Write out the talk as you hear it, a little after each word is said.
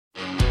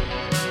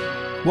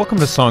Welcome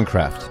to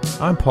Songcraft.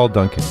 I'm Paul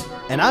Duncan.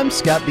 And I'm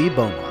Scott B.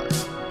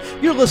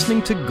 Bomar. You're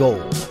listening to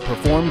Gold,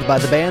 performed by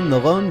the band The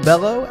Lone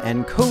Bellow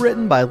and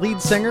co-written by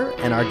lead singer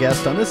and our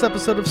guest on this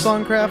episode of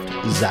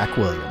Songcraft, Zach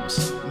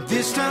Williams.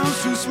 This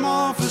town's too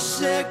small for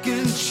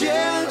second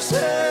chances.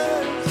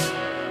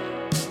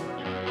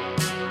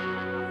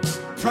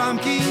 Prom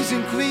kings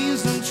and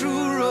queens and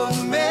true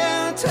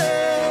romantics.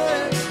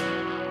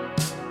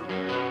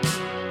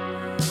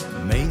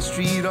 Main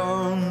Street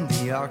on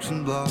the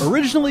auction block.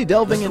 Originally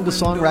delving into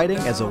songwriting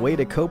as a way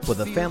to cope with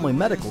a family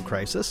medical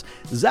crisis,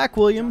 Zach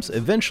Williams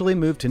eventually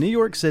moved to New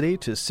York City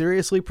to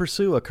seriously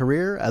pursue a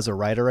career as a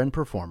writer and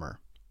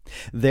performer.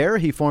 There,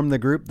 he formed the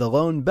group The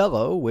Lone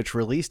Bellow, which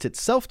released its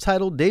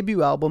self-titled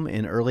debut album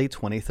in early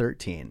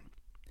 2013.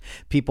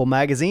 People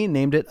magazine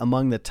named it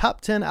among the top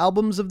 10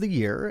 albums of the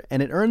year,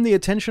 and it earned the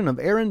attention of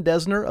Aaron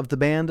Dessner of the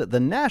band The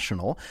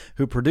National,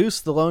 who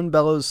produced The Lone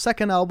Bellow's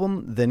second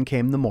album, Then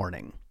Came the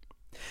Morning.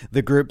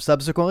 The group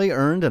subsequently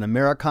earned an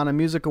Americana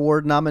Music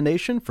Award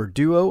nomination for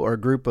Duo or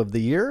Group of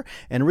the Year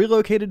and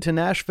relocated to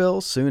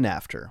Nashville soon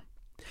after.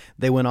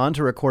 They went on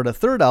to record a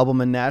third album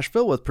in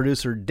Nashville with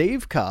producer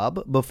Dave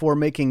Cobb before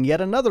making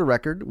yet another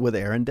record with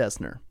Aaron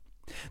Dessner.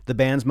 The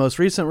band's most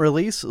recent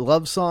release,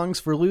 Love Songs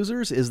for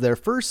Losers, is their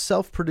first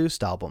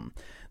self-produced album.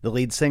 The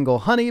lead single,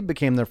 Honey,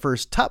 became their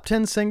first top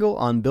 10 single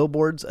on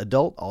Billboard's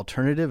Adult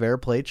Alternative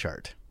Airplay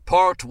chart.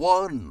 Part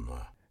 1.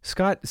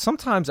 Scott,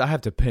 sometimes I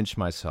have to pinch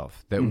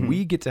myself that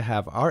we get to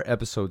have our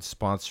episode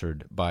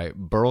sponsored by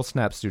Burl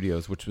Snap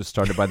Studios, which was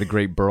started by the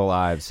great Burl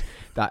Ives.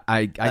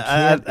 I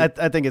can't.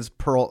 I think it's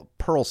Pearl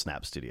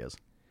Snap Studios.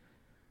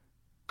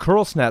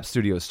 Curl Snap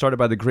Studios, started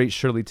by the great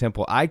Shirley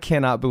Temple. I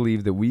cannot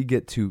believe that we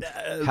get to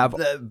have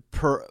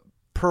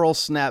Pearl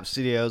Snap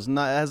Studios.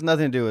 Has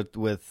nothing to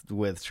do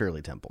with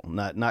Shirley Temple.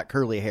 Not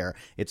curly hair.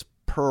 It's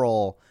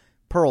Pearl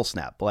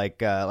Snap,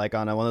 like on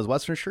one of those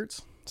Western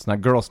shirts. It's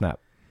not Girl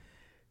Snap.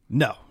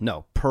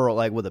 No, Pearl,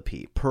 like with a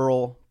P.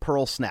 Pearl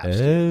Snap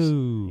Studios.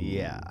 Oh.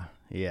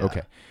 Yeah.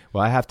 Okay.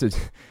 Well, I have to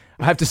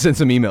send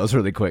some emails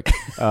really quick.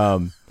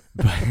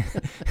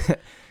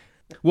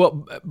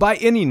 Well, by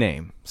any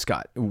name,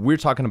 Scott, we're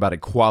talking about a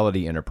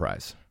quality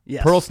enterprise.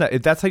 Yes. Pearl Snap.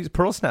 That's how you,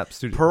 Pearl Snap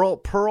Studios.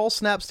 Pearl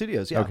Snap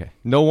Studios. Yeah. Okay.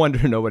 No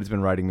wonder nobody's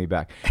been writing me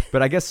back.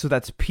 But I guess so.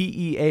 That's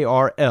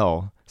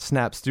PEARL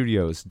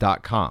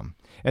snapstudios.com.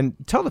 And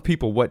tell the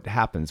people what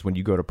happens when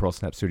you go to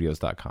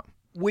pearlsnapstudios.com.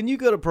 When you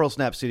go to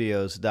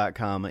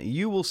pearlsnapstudios.com,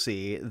 you will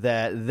see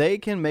that they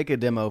can make a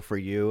demo for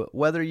you,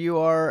 whether you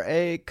are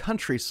a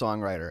country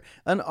songwriter,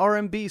 an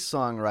R&B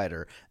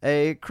songwriter,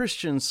 a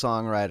Christian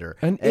songwriter,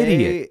 an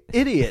idiot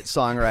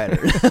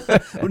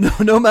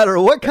songwriter. No matter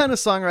what kind of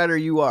songwriter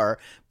you are,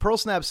 Pearl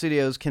Snap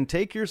Studios can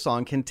take your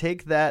song, can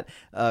take that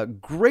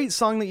great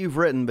song that you've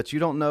written, but you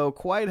don't know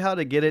quite how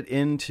to get it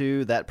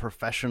into that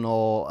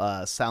professional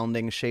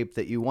sounding shape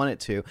that you want it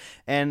to,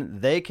 and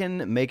they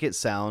can make it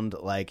sound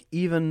like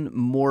even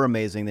more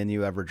amazing than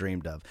you ever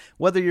dreamed of.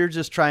 Whether you're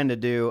just trying to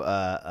do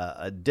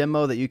a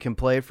demo that you can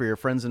play for your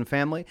friends and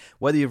family,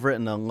 whether you've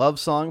written a love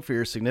song for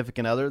your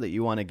significant other that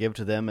you want to give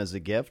to them as a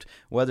gift,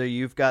 whether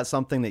you've got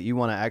something that you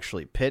want to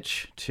actually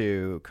pitch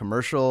to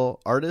commercial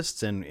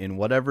artists in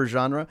whatever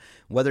genre,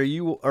 whether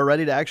you are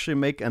ready to actually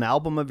make an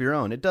album of your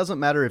own. It doesn't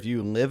matter if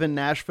you live in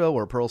Nashville,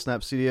 where Pearl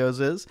Snap Studios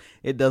is.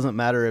 It doesn't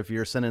matter if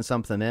you're sending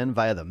something in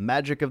via the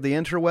magic of the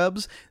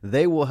interwebs.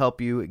 They will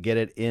help you get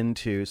it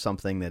into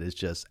something that is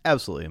just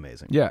absolutely amazing.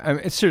 Yeah, I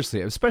mean,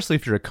 seriously, especially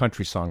if you're a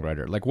country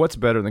songwriter. Like, what's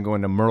better than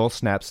going to Merle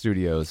Snap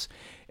Studios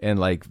and,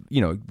 like, you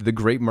know, the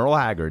great Merle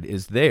Haggard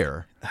is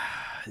there.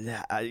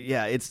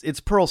 Yeah, it's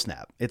Pearl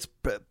Snap. It's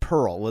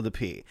Pearl with a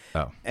P.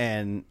 Oh.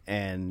 And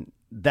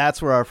that's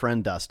where our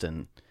friend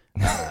Dustin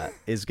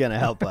is going to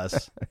help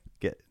us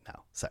get. No,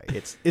 sorry,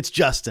 it's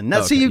Justin.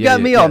 Now, see, you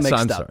got me all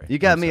mixed up. You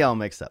got me all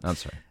mixed up. I'm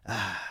sorry.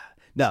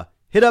 No,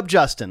 hit up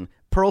Justin,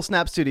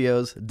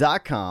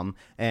 pearlsnapstudios.com,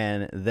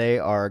 and they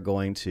are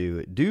going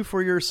to do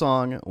for your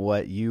song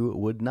what you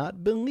would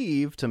not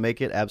believe to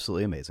make it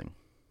absolutely amazing.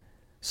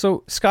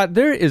 So, Scott,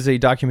 there is a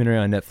documentary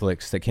on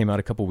Netflix that came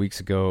out a couple weeks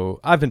ago.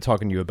 I've been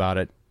talking to you about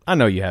it. I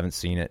know you haven't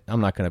seen it.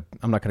 I'm not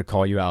gonna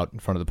call you out in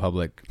front of the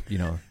public.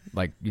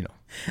 But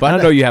I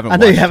know you haven't. I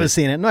know you haven't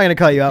seen it. I'm not gonna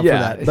call you out for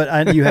that,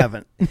 but you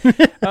haven't.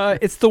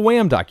 It's the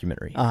Wham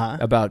documentary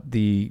about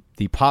the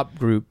pop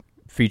group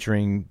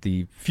featuring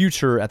the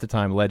future at the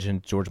time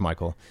legend George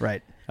Michael.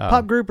 Right.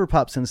 Pop group or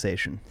pop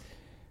sensation?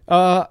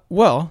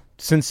 Well,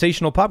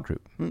 sensational pop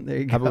group. There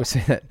you go. How about we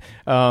say that?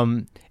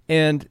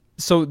 And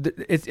so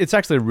it's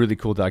actually a really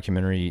cool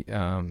documentary,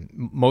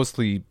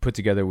 mostly put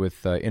together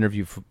with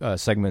interview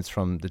segments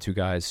from the two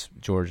guys,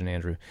 George and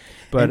Andrew.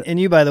 But and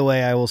you, by the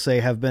way, I will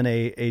say, have been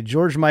a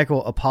George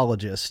Michael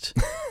apologist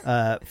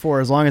for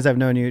as long as I've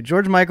known you.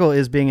 George Michael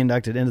is being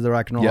inducted into the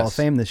Rock and Roll Hall of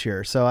Fame this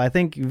year, so I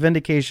think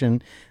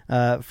vindication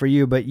for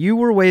you. But you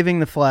were waving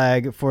the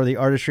flag for the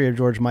artistry of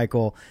George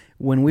Michael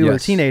when we were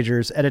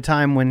teenagers, at a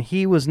time when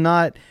he was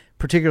not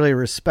particularly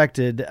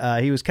respected.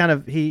 He was kind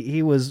of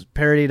he was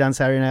parodied on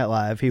Saturday Night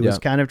Live. He was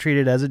kind of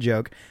treated as a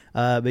joke.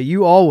 But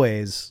you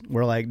always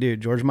were like,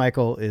 dude, George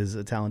Michael is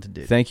a talented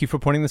dude. Thank you for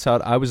pointing this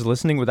out. I was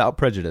listening without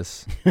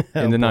prejudice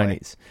in the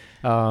 90s.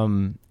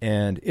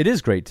 And it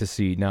is great to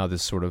see now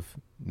this sort of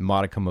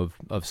modicum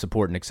of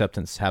support and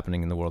acceptance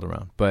happening in the world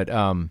around. But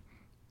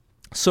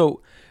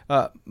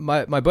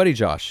my buddy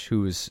Josh,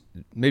 who is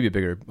maybe a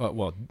bigger,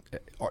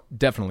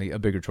 definitely a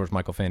bigger George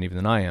Michael fan even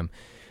than I am,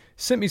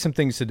 sent me some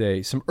things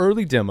today, some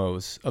early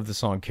demos of the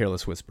song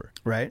Careless Whisper.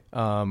 Right.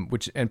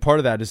 And part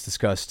of that is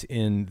discussed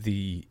in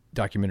the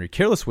documentary.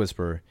 Careless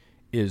Whisper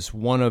is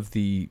one of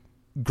the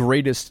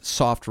greatest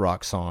soft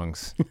rock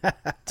songs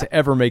to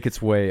ever make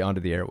its way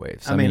onto the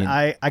airwaves. I mean,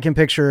 I can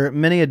picture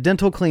many a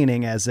dental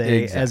cleaning as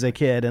a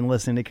kid and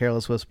listening to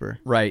Careless Whisper.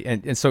 Right.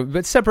 And so,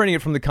 but separating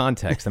it from the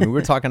context, I mean,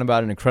 we're talking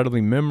about an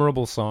incredibly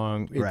memorable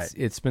song.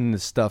 It's been the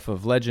stuff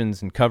of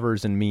legends and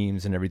covers and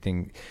memes and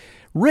everything.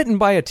 Written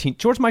by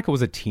George Michael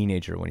was a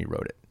teenager when he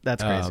wrote it.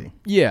 That's crazy.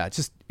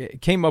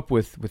 It came up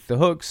with the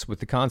hooks,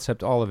 with the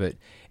concept, all of it,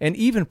 and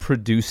even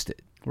produced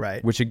it.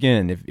 Right. Which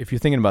again, if you're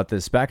thinking about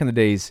this, back in the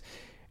days,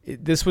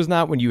 this was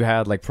not when you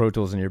had like Pro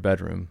Tools in your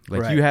bedroom.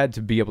 Like you had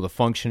to be able to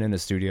function in a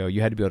studio.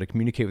 You had to be able to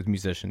communicate with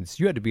musicians.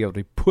 You had to be able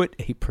to put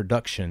a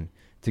production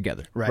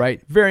together.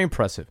 Right? Very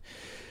impressive.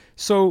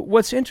 So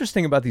what's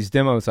interesting about these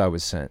demos I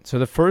was sent? So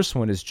the first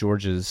one is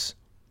George's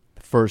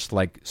first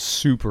like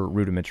super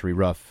rudimentary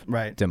rough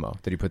demo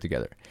that he put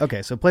together.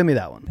 Okay, so play me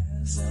that one.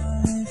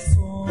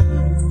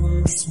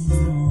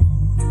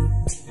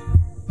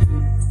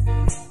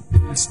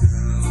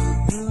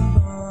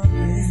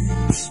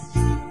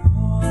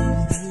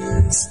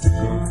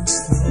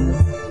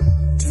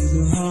 To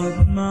the heart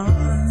of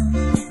mine,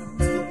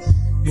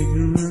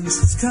 ignorance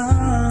is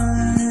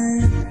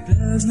kind.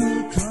 There's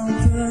no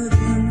comfort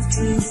in the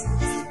truth.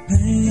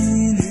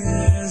 Pain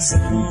is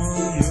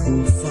all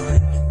you'll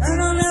find.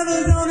 And I'm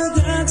never gonna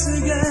dance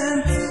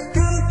again.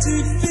 Got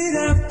 2 feet,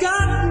 I've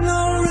got no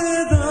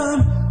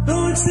rhythm.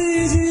 Though it's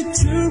easy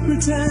to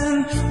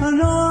pretend, I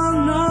know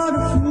I'm not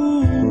a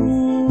fool.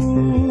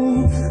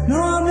 No,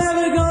 I'm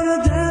never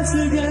gonna dance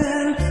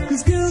again.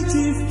 'Cause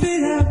guilty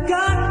feet have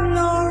got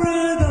no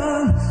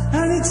rhythm.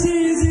 And it's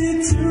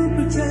easy to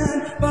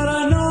pretend, but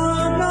I know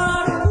I'm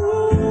not a fool.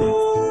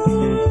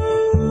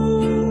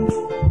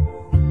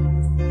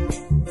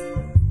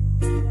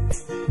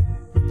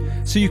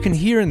 So you can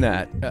hear in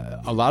that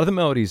a lot of the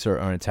melodies are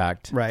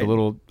intact. Right. The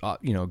little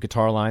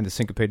guitar line, the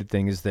syncopated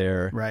thing is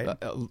there. Right.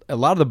 A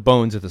lot of the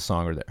bones of the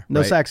song are there.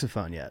 No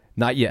saxophone yet.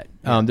 Not yet.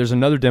 There's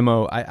another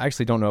demo. I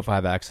actually don't know if I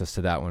have access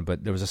to that one,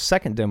 but there was a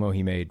second demo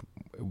he made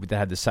that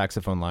had the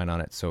saxophone line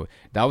on it. So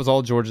that was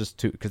all George's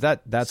too, because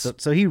that's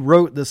so he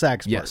wrote the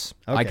sax part. Yes,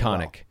 okay,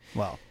 iconic.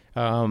 Wow.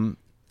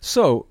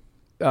 So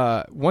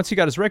once he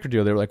got his record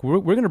deal, they were like, we're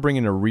going to bring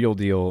in a real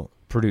deal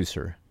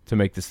producer to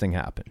make this thing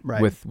happen,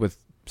 with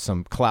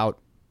some clout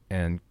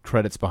and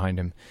credits behind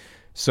him.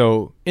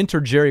 So enter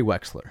Jerry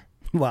Wexler.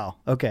 Wow.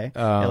 Okay.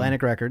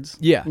 Atlantic Records.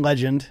 Yeah.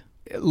 Legend,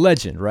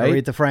 right?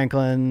 Aretha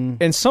Franklin.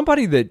 And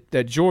somebody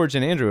that George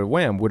and Andrew at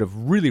Wham would have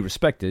really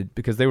respected,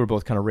 because they were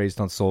both kind of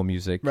raised on soul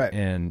music, right?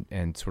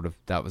 And sort of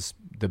that was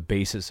the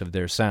basis of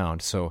their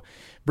sound. So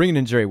bringing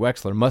in Jerry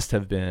Wexler must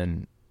have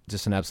been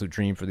just an absolute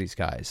dream for these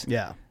guys.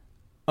 Yeah.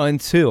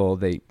 Until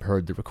they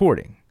heard the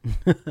recording,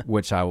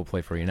 which I will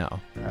play for you now.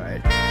 All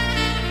right.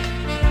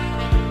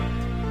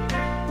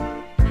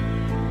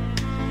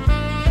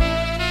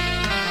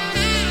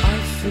 I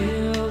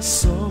feel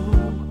so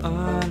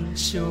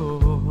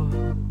unsure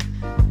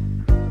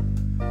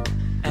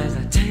as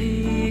I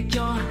take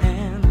your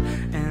hand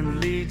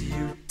and lead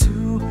you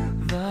to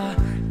the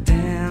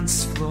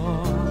dance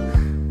floor.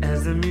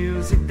 As the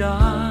music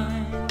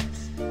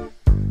dies,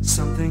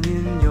 something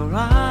in your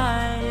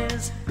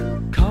eyes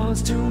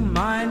calls to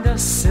mind a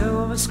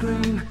silver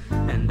screen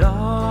and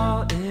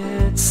all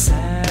its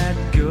sad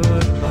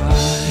goodbye.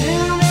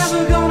 And I'm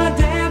never gonna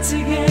dance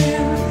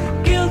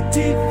again.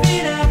 Guilty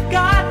feet have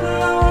got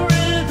no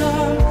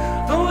rhythm.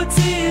 Though it's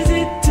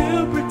easy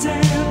to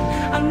pretend,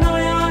 I know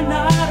you're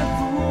not a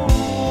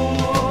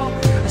fool.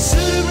 I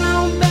should have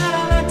known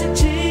better than to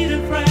cheat a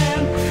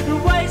friend and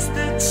waste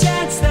the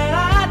chance that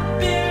I'd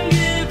been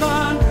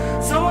given.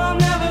 So I'm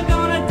never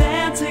gonna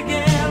dance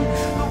again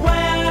the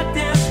way I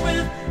dance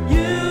with you.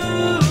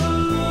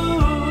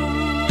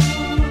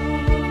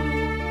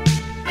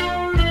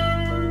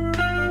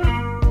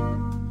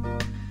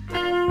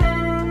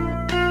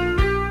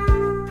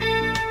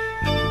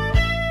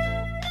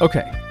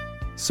 Okay,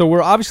 so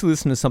we're obviously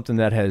listening to something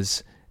that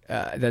has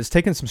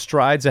taken some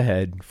strides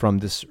ahead from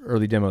this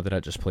early demo that I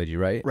just played you,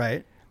 right?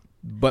 Right.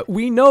 But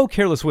we know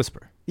Careless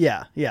Whisper.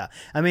 Yeah.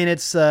 I mean,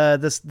 it's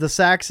the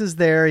sax is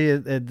there.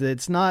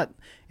 It's not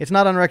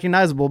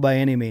unrecognizable by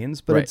any means,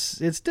 but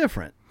it's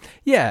different.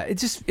 Yeah,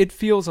 it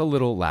feels a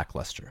little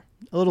lackluster,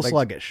 A little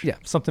sluggish. Yeah,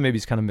 something maybe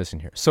is kind of missing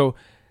here. So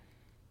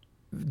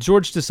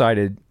George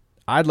decided,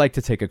 I'd like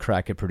to take a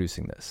crack at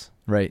producing this,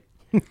 right?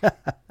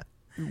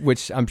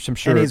 which I'm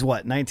sure. And he's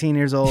what, 19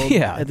 years old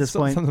at this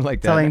point? Something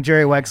like that. Telling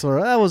Jerry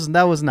Wexler,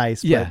 that was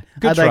nice, yeah,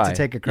 but I'd try. like to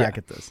take a crack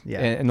at this. Yeah.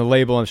 And the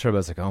label, I'm sure,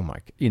 was like, oh my,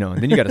 and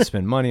then you got to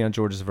spend money on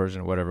George's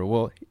version or whatever.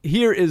 Well,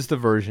 here is the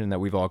version that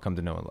we've all come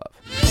to know and love.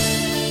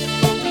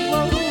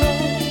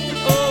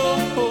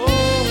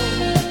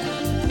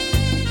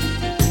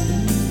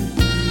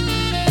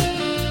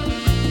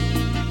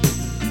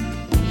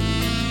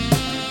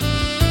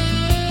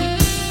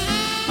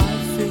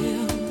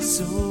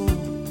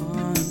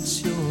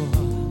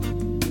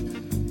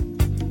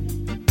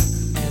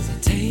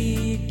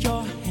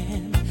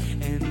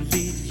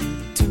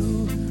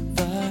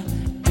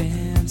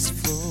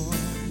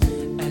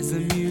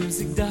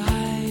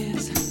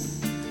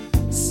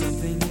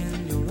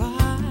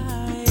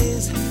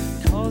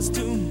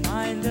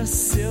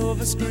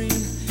 Silver screen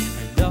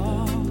and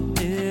all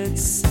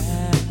its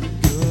sad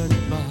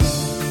goodbye.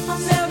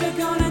 I'm never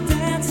gonna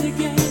dance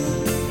again.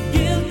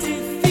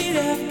 Guilty feet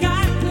have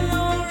got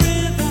no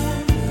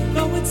rhythm.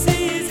 Though it's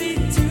easy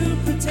to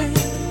pretend,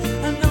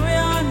 I know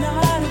you're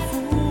not a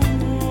fool.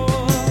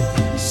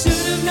 You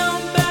should have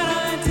known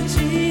better than to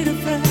cheat a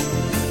friend,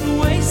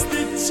 waste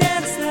the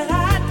chance that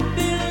I'd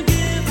been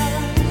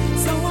given.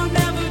 So I'm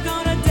never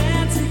gonna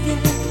dance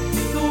again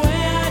the way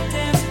I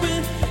danced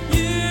with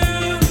you.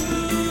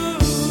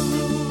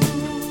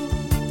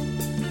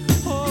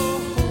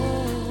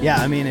 Yeah,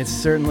 I mean, it's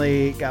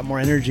certainly got more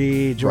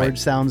energy. George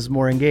sounds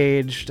more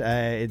engaged.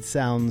 It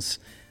sounds,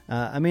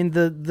 I mean,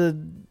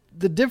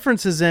 the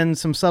difference is in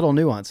some subtle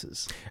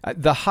nuances.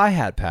 The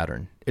hi-hat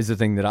pattern is the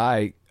thing that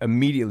I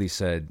immediately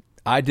said,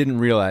 I didn't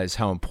realize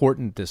how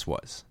important this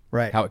was.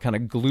 Right. How it kind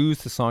of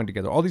glues the song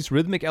together. All these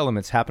rhythmic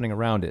elements happening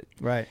around it.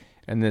 Right.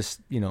 And this,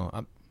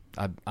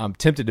 I'm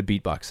tempted to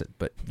beatbox it,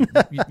 but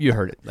you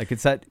heard it. Like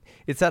it's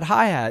that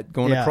hi-hat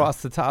going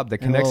across the top that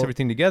connects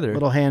everything together.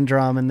 Little hand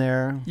drum in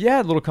there.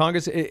 Yeah, little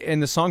congas,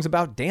 and the song's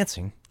about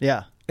dancing.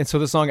 Yeah. And so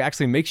the song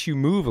actually makes you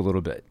move a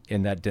little bit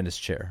in that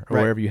dentist chair or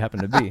wherever you happen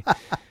to be.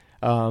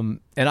 And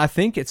I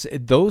think it's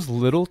those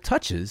little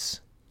touches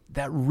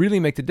that really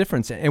make the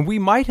difference. And we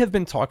might have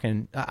been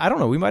talking, I don't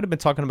know, we might have been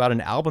talking about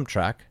an album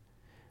track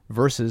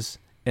versus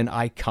an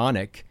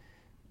iconic,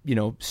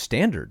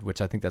 standard, which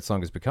I think that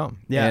song has become.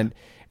 Yeah. And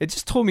it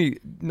just told me,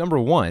 number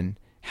one,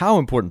 how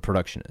important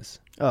production is.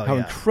 How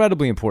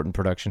incredibly important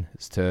production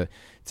is to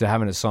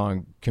having a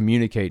song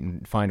communicate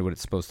and find what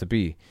it's supposed to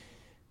be.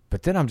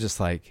 But then I'm just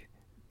like,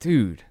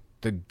 dude,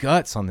 the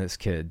guts on this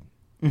kid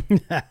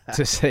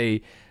to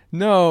say,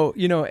 no,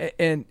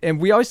 and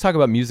we always talk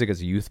about music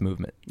as a youth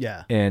movement.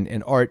 Yeah.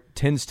 And art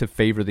tends to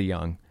favor the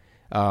young.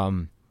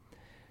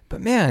 But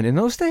man, in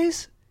those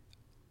days,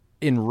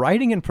 in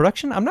writing and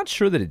production, I'm not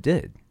sure that it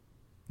did.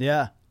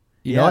 Yeah.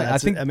 I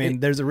think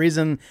there's a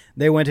reason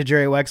they went to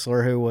Jerry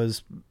Wexler, who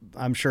was,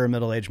 I'm sure, a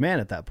middle-aged man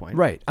at that point.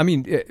 Right. I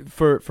mean,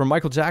 for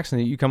Michael Jackson,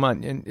 you come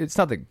on, and it's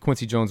not that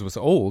Quincy Jones was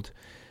old,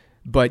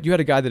 but you had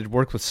a guy that had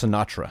worked with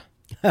Sinatra.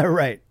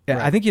 Right.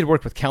 I think he had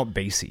worked with Count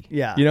Basie.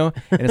 Yeah.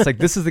 And it's like,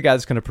 this is the guy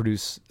that's going to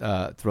produce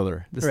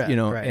Thriller. This, right,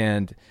 right.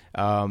 And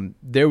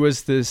there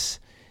was this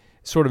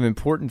sort of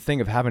important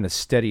thing of having a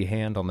steady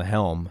hand on the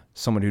helm,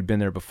 someone who'd been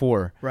there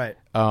before. Right.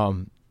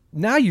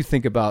 Now you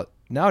think about,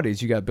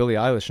 nowadays you got Billie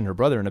Eilish and her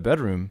brother in a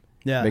bedroom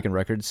making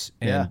records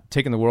and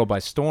taking the world by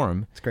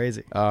storm. It's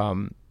crazy.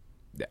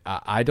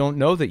 I don't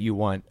know that you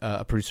want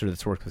a producer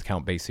that's worked with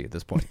Count Basie at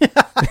this point.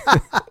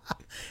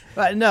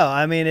 But no,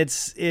 I mean,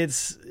 it's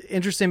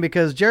interesting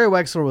because Jerry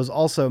Wexler was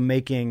also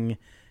making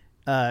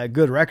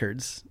good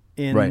records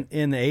in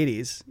the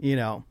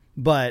 80s,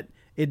 but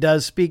it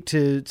does speak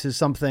to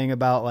something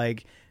about,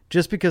 like,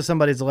 just because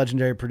somebody's a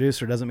legendary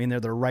producer doesn't mean they're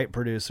the right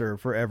producer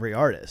for every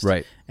artist.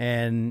 Right.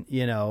 And,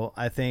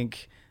 I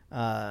think,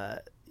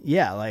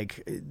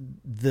 like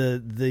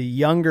the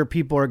younger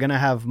people are going to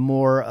have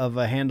more of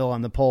a handle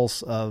on the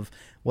pulse of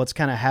what's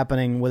kind of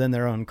happening within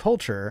their own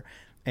culture.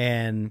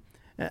 And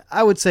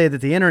I would say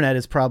that the internet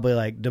is probably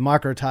like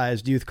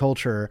democratized youth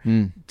culture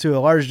to a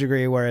large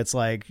degree, where it's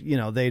like,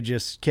 they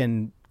just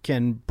can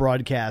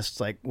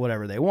broadcast like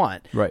whatever they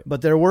want. Right.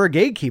 But there were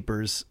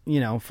gatekeepers,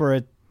 for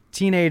a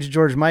teenage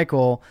George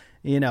Michael,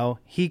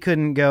 he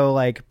couldn't go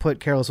like put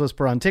Careless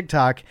Whisper on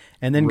TikTok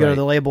and then go to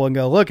the label and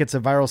go, look, it's a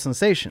viral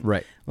sensation.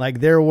 Right. Like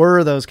there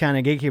were those kind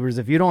of gatekeepers.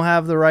 If you don't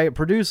have the right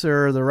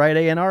producer or the right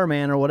A&R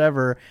man or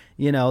whatever,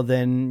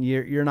 then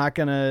you're not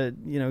going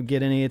to,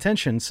 get any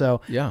attention.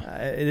 So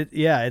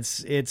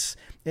it's,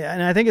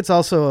 and I think it's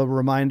also a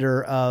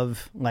reminder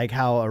of like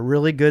how a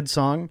really good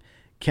song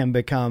can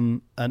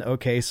become an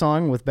okay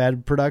song with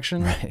bad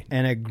production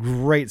and a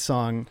great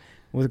song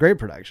with great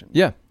production.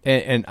 Yeah.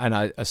 And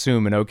I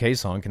assume an okay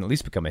song can at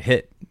least become a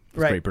hit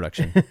with great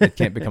production. It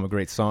can't become a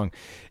great song.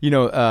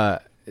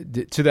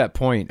 To that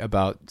point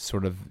about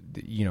sort of,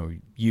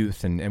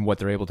 youth and what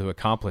they're able to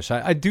accomplish,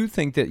 I do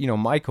think that,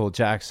 Michael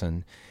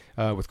Jackson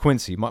with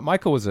Quincy,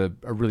 Michael was a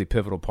really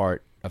pivotal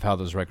part of how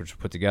those records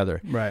were put together.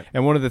 Right.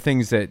 And one of the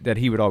things that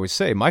he would always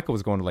say, Michael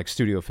was going to like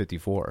Studio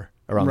 54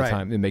 around the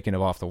time and making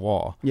it Off the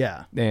Wall.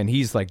 Yeah. And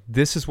he's like,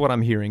 this is what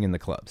I'm hearing in the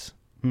clubs.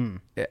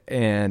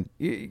 And,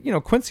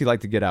 Quincy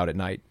liked to get out at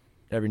night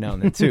every now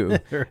and then too.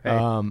 Right.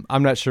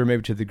 I'm not sure,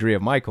 maybe to the degree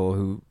of Michael,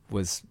 who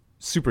was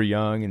super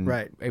young and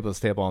Right. able to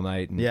stay up all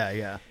night. And,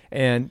 Yeah.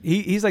 And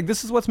he's like,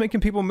 this is what's making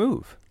people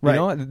move. Right. You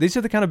know, these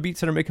are the kind of beats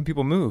that are making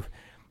people move.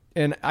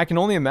 And I can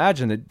only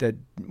imagine that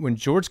when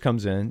George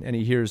comes in and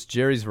he hears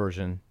Jerry's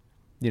version,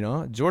 you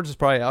know, George is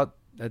probably out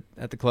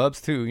at the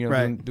clubs too, you know,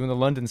 Right. doing the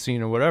London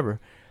scene or whatever.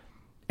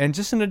 And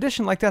just an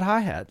addition like that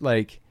hi-hat,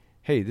 like,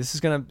 hey,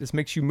 this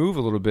makes you move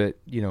a little bit,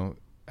 you know,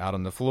 out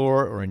on the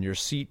floor or in your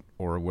seat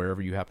or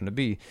wherever you happen to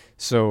be.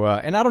 So,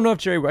 and I don't know if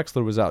Jerry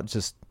Wexler was out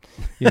just,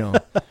 you know,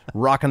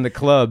 rocking the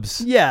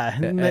clubs. Yeah.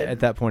 At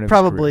that point of his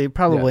career.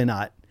 Probably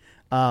Yeah.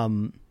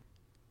 not.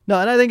 No,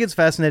 and I think it's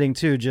fascinating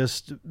too,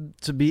 just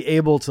to be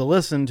able to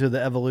listen to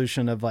the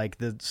evolution of like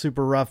the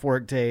super rough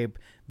work tape,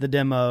 the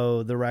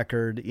demo, the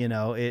record. You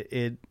know,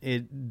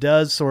 it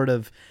does sort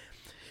of.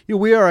 You know,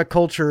 we are a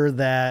culture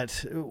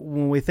that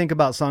when we think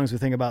about songs, we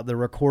think about the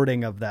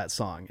recording of that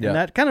song, and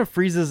that kind of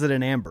freezes it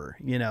in amber.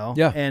 You know,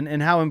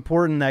 and how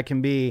important that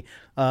can be.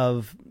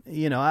 Of,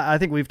 you know, I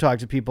think we've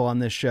talked to people on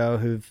this show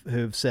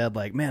who've said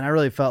like, man, I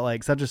really felt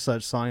like such and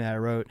such song that I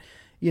wrote,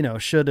 you know,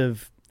 should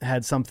have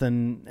had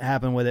something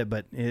happen with it,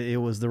 but it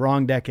was the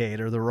wrong decade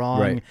or the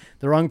wrong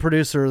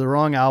producer or the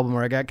wrong album,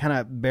 or I got kind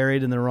of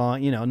buried in the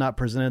wrong, you know, not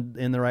presented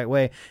in the right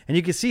way. And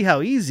you can see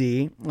how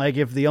easy, like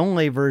if the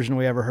only version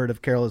we ever heard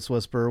of Careless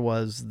Whisper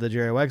was the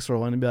Jerry Wexler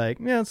one, and be like,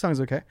 yeah, that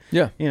song's okay.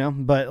 Yeah. You know,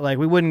 but like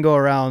we wouldn't go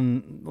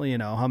around, you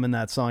know, humming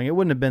that song. It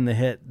wouldn't have been the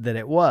hit that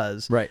it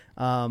was. Right.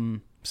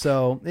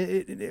 So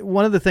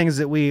one of the things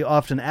that we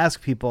often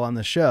ask people on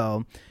the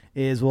show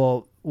is,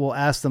 we'll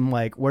ask them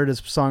like, where does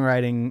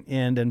songwriting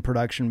end and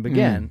production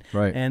begin?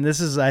 Right. And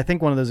this is, I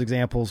think, one of those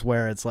examples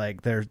where it's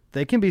like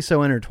they can be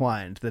so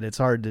intertwined that it's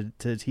hard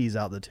to tease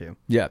out the two.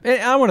 Yeah.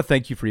 And I want to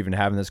thank you for even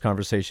having this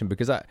conversation,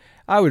 because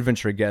I would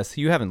venture a guess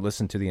you haven't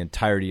listened to the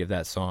entirety of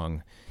that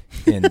song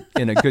in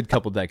a good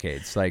couple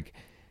decades. Like,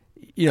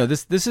 you know,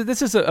 this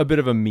is a bit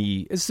of a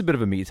me. It's a bit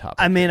of a me topic.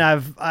 I mean,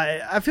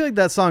 I feel like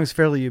that song's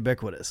fairly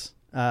ubiquitous.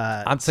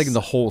 I'm taking the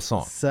whole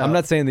song. So, I'm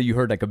not saying that you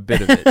heard like a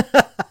bit of it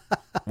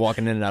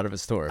walking in and out of a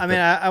store. I mean,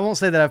 I won't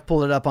say that I've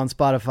pulled it up on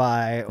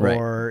Spotify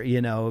or,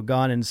 you know,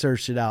 gone and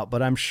searched it out,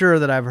 but I'm sure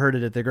that I've heard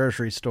it at the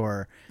grocery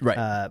store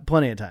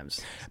plenty of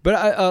times.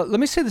 But let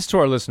me say this to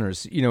our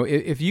listeners. You know,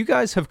 if you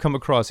guys have come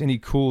across any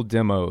cool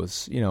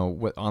demos, you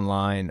know,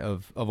 online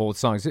of old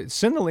songs,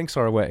 send the links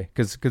our way,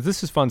 because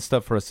this is fun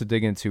stuff for us to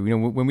dig into. You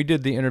know, when we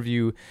did the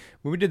interview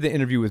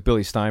with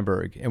Billy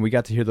Steinberg, and we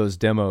got to hear those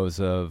demos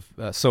of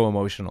So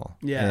Emotional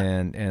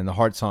and the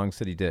heart songs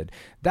that he did,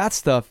 that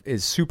stuff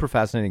is super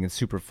fascinating and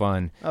super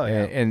fun. Oh,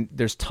 yeah. And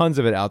there's tons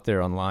of it out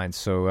there online.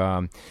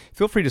 So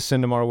feel free to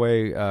send them our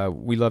way.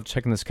 We love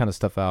checking this kind of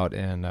stuff out.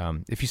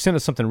 And if you send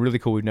us something really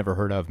cool we've never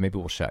heard of, maybe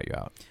we'll shout you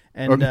out.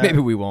 And, or maybe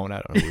we won't.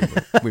 I don't know.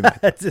 We might.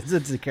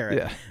 it's a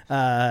carrot.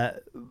 Yeah.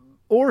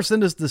 Or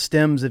send us the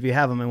stems if you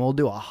have them, and we'll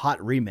do a hot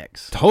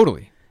remix.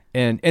 Totally.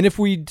 And if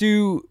we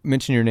do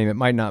mention your name, it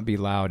might not be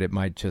loud. It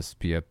might just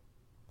be a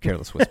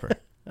careless whisper.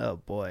 Oh,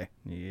 boy.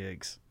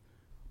 Yikes.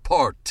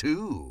 Part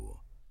 2.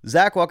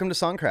 Zach, welcome to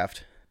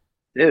Songcraft.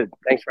 Dude,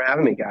 thanks for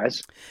having me,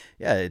 guys.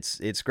 Yeah,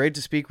 it's great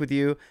to speak with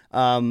you.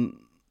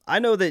 I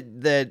know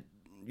that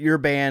your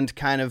band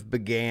kind of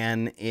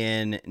began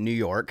in New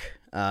York,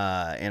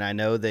 and I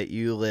know that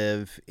you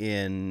live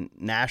in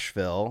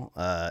Nashville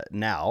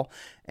now,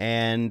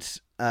 and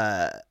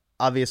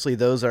obviously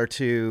those are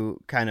two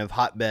kind of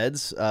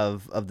hotbeds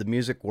of the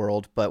music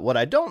world. But what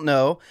I don't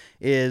know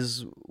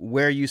is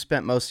where you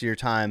spent most of your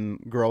time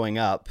growing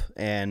up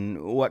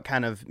and what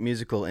kind of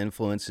musical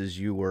influences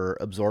you were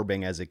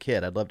absorbing as a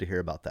kid. I'd love to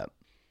hear about that.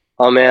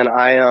 Oh man,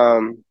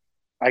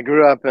 I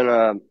grew up in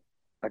a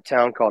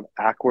town called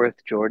Ackworth,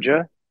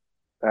 Georgia.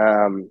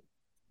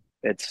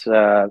 It's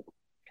back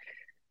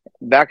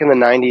in the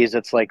 90s.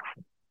 It's like,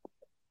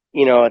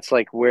 you know, it's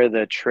like where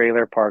the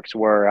trailer parks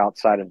were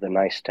outside of the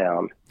nice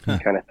town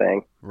kind of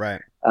thing.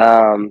 Right.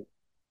 And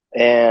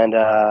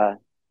it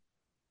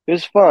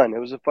was fun. It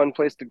was a fun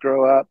place to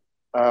grow up.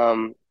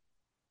 I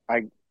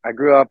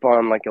grew up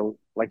on like a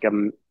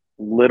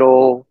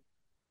little,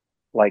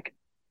 like,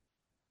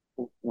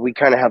 we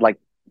kind of had like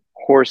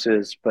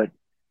horses, but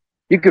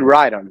you could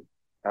ride them.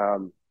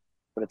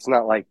 But it's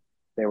not like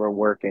they were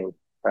working.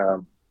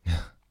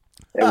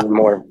 They were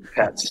more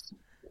pets.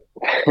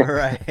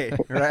 Right.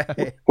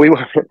 We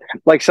were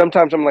like,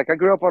 sometimes I'm like, I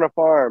grew up on a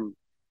farm,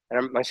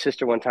 and my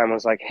sister one time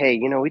was like, hey,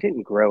 you know, we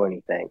didn't grow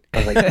anything. I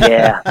was like,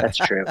 yeah, that's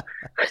true.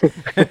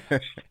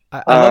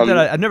 I love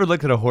that. I've never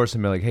looked at a horse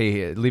and been like,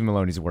 hey, leave him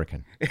alone, he's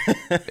working.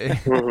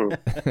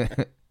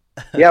 Mm-hmm.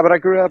 Yeah, but I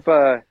grew up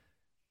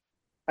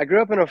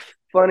in a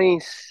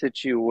funny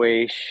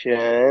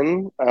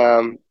situation.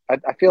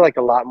 I feel like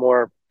a lot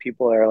more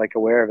people are like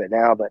aware of it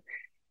now, but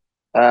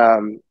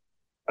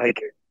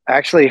like, I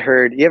actually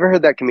you ever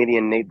heard that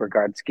comedian Nate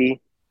Bargatze?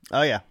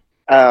 Oh yeah.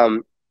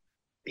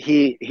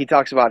 He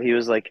talks about, he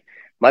was like,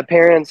 my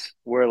parents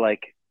were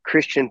like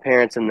Christian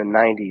parents in the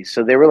 90s,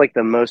 so they were like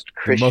the most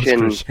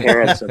Christian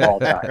parents of all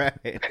time.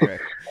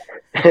 Right.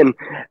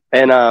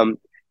 And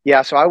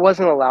yeah, so I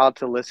wasn't allowed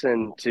to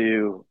listen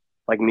to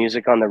like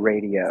music on the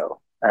radio.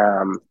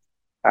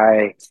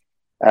 I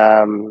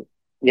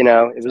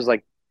it was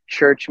like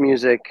church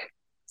music,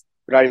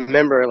 but I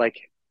remember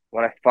like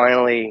when I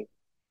finally,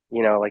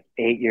 like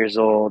 8 years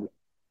old,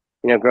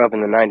 grew up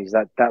in the 90s,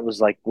 that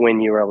was like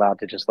when you were allowed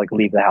to just like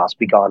leave the house,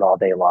 be gone all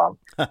day long,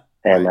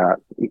 and Right.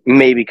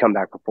 maybe come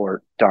back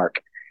before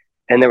dark.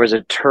 And there was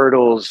a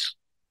Turtles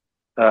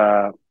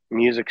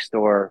music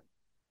store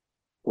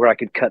where I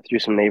could cut through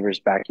some neighbors'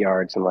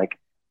 backyards and like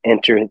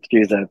enter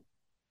through the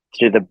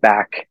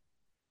back,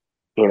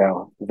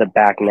 the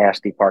back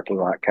nasty parking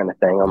lot kind of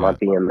thing on my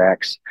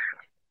BMX.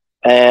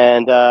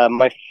 And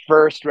my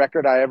first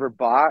record I ever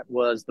bought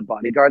was the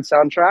Bodyguard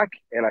soundtrack,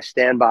 and I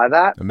stand by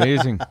that.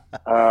 Amazing.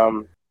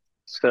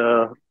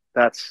 So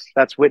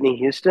that's Whitney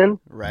Houston.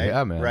 Right.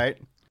 Yeah, man. Right.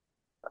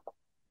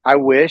 I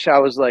wish I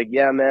was like,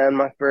 yeah, man,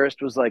 my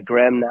first was like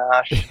Graham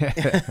Nash.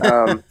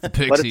 The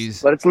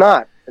Pixies. But it's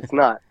not. It's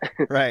not.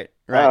 Right.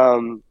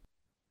 Right.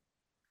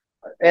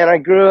 And I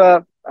grew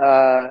up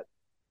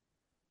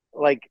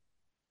like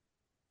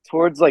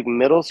towards like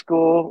middle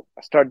school.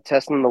 I started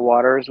testing the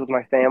waters with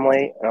my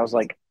family, and I was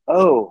like,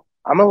 oh,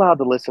 I'm allowed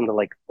to listen to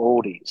like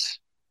oldies.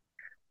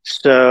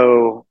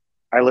 So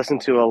I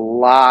listened to a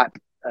lot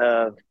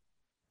of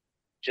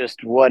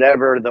just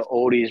whatever the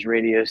oldies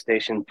radio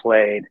station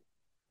played.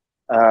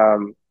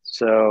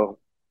 So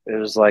it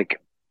was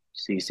like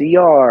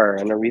CCR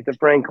and Aretha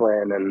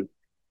Franklin and,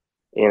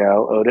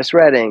 Otis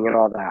Redding and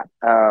all that.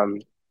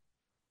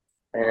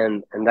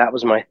 And that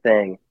was my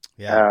thing.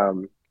 Yeah.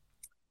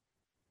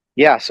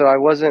 Yeah. So I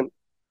wasn't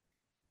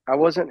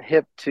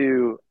hip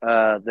to,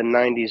 the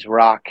 90s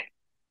rock.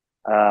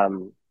 I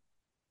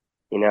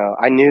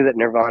knew that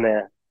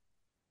Nirvana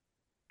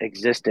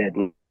existed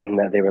and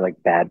that they were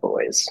like bad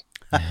boys.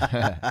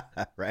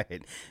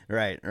 Right.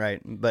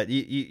 But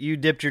you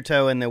dipped your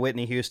toe in the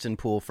Whitney Houston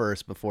pool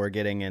first before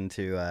getting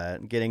into the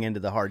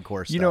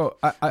hardcore stuff.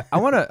 I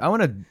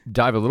want to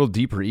dive a little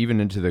deeper even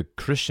into the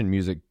Christian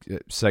music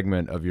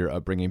segment of your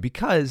upbringing,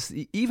 because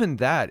even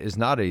that is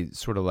not a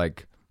sort of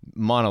like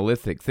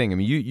monolithic thing. I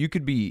mean, you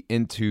could be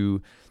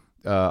into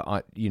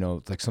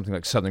like something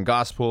like Southern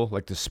gospel,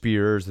 like the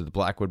Spears or the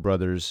Blackwood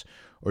Brothers,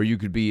 or you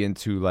could be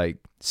into like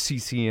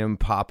CCM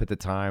pop at the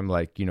time,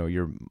 like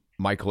your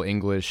Michael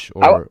English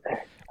or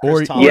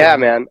yeah,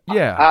 man.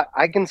 Yeah,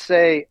 I can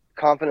say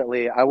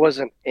confidently I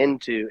wasn't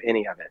into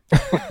any of it.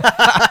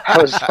 I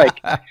was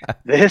like,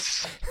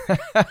 this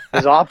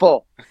is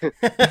awful.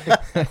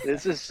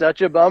 This is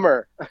such a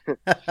bummer.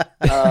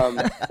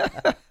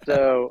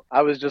 So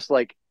I was just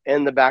like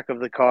in the back of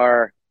the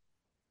car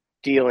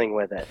dealing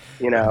with it,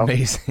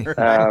 Amazing.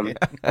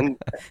 And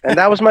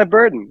that was my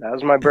burden. That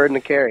was my burden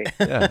to carry.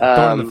 Yeah,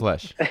 thorn in the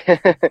flesh.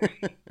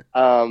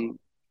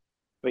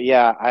 But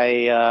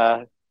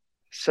yeah,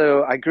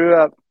 so I grew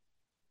up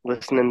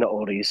listening to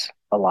oldies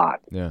a lot.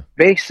 Yeah.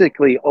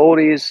 Basically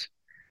oldies,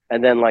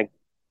 and then like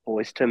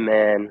Boys to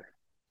Men,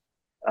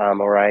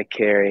 Mariah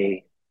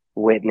Carey,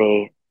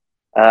 Whitney,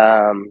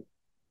 all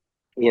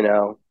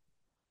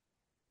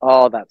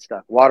that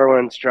stuff. Water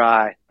Runs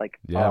Dry, like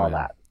all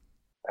that.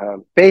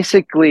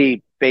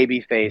 Basically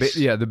Babyface.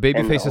 The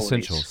Babyface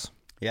essentials.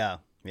 Yeah.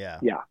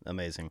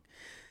 Amazing.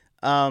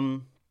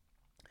 Well,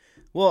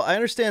 I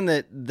understand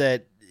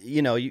that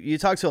you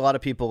talk to a lot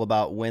of people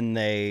about when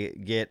they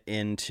get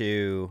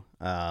into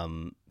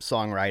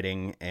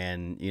songwriting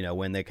and,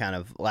 when they kind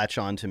of latch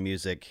on to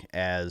music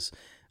as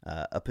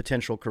a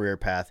potential career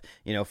path.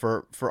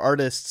 For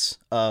artists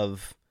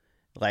of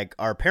like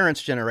our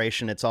parents'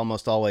 generation, it's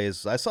almost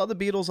always, I saw the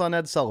Beatles on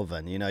Ed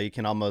Sullivan. You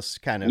can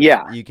almost kind of,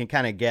 you can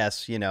kind of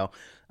guess,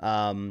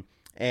 and,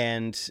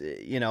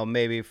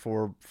 maybe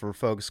for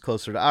folks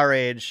closer to our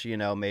age,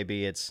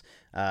 maybe it's,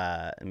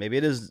 maybe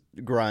it is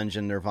grunge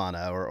and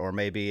Nirvana, or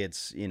maybe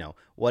it's,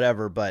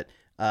 whatever. But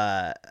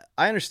I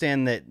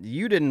understand that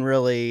you didn't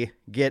really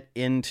get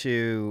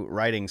into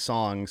writing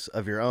songs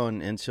of your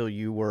own until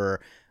you were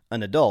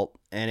an adult,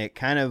 and it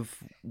kind of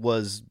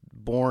was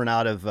born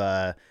out of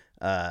an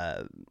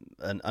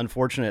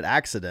unfortunate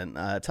accident.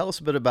 Tell us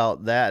a bit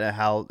about that, and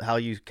how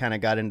you kind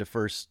of got into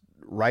first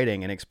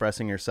writing and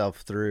expressing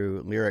yourself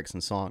through lyrics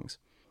and songs.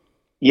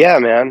 Yeah,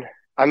 man.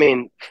 I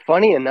mean,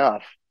 funny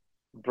enough,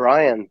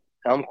 Brian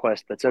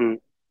Elmquist, that's in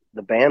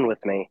the band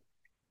with me,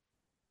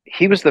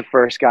 he was the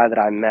first guy that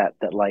I met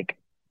that like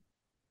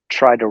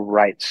tried to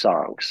write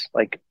songs.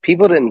 Like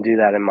people didn't do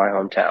that in my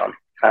hometown.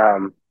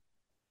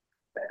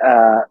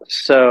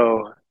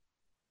 So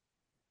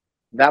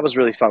that was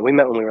really fun. We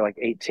met when we were like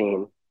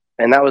 18,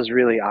 and that was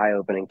really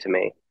eye-opening to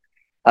me.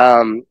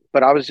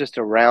 But I was just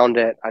around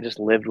it. I just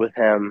lived with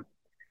him,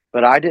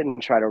 but I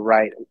didn't try to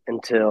write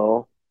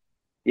until,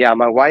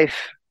 my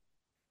wife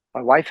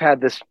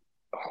had this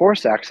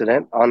horse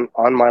accident on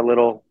my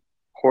little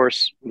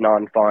horse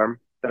non-farm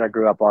that I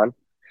grew up on.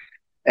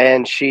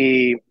 And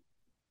she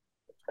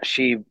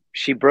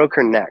broke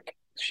her neck.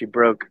 She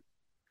broke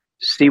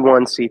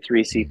C1,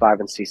 C3, C5,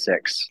 and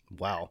C6.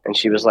 Wow. And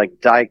she was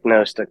like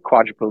diagnosed a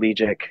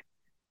quadriplegic.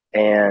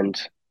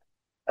 And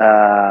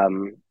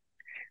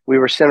we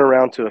were sent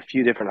around to a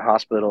few different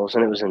hospitals,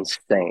 and it was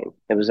insane.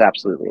 It was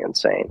absolutely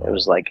insane. It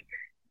was like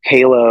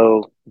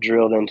halo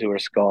drilled into her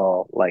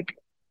skull, like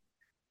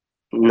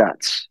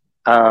nuts.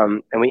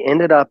 And we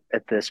ended up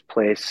at this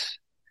place,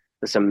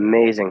 this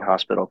amazing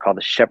hospital called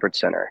the Shepherd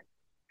Center.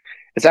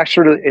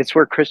 It's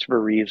where Christopher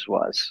Reeves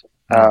was.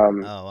 Oh,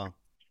 wow.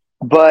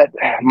 But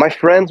my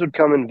friends would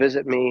come and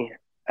visit me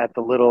at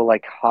the little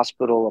like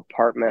hospital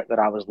apartment that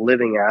I was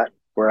living at,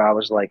 where I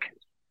was like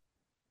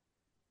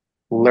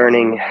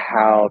learning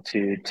how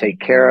to take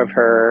care of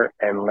her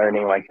and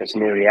learning like this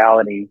new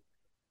reality.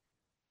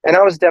 And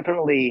I was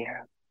definitely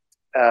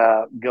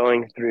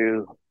going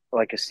through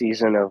like a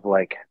season of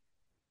like,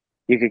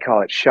 you could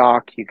call it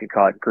shock, you could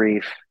call it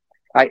grief.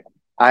 I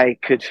I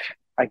could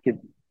I could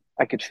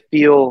I could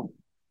feel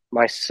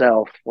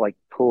myself like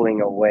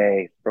pulling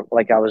away from,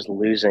 like I was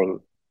losing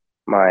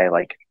my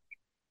like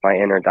my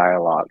inner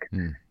dialogue.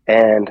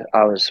 And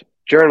I was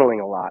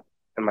journaling a lot,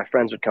 and my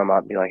friends would come up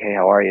and be like, "Hey,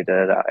 how are you?"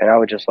 Da, da, da. And I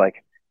would just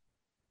like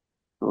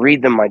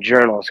read them my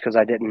journals because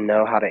I didn't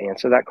know how to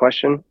answer that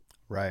question.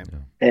 Right.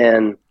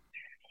 And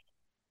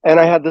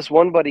I had this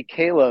one buddy,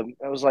 Caleb.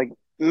 I was like,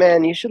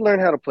 "Man, you should learn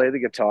how to play the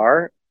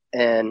guitar."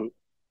 And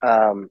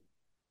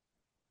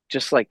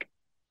just like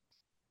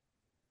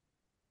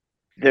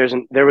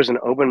there was an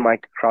open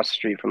mic across the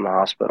street from the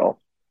hospital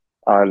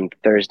on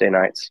Thursday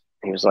nights.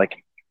 He was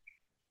like,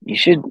 you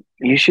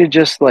should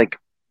just like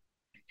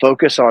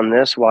focus on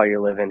this while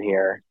you're living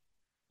here.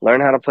 Learn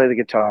how to play the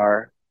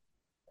guitar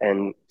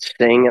and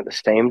sing at the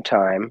same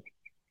time,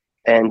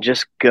 and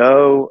just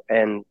go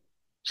and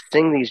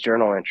sing these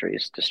journal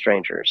entries to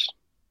strangers.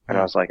 And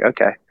I was like,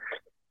 okay.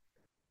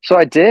 So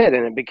I did,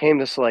 and it became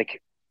this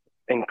like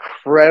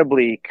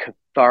incredibly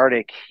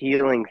cathartic,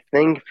 healing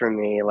thing for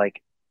me.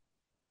 Like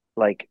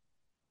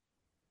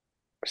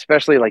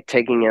especially like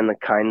taking in the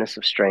kindness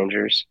of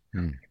strangers.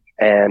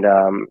 And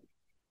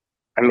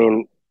I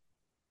mean,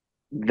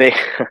 they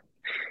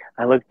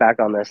I look back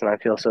on this and I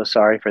feel so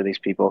sorry for these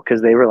people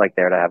because they were like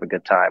there to have a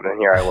good time, and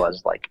here I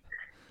was like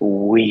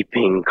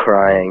weeping,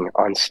 crying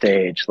on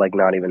stage, like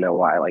not even know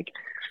why. Like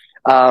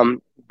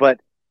but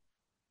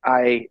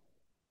I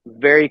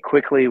very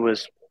quickly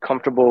was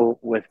comfortable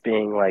with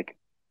being like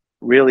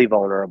really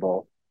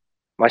vulnerable.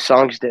 My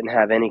songs didn't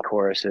have any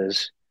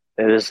choruses.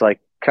 It was like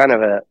kind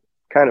of a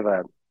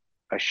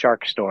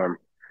shark storm.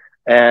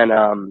 And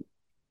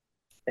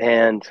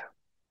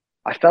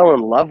I fell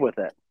in love with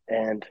it.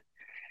 And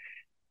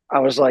I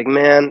was like,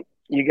 man,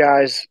 you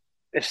guys,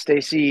 if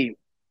Stacy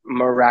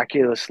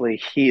miraculously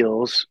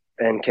heals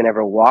and can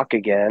ever walk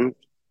again,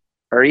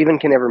 or even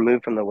can ever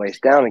move from the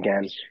waist down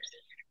again,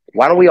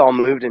 why don't we all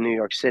move to New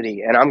York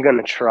City? And I'm going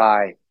to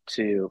try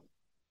to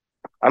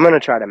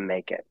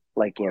make it,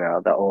 like, you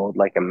know, the old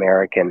like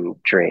American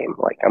dream.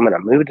 Like, I'm going to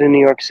move to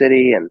New York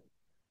City. And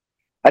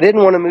I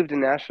didn't want to move to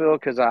Nashville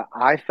because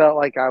I felt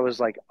like I was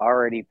like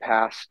already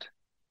past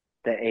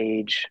the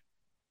age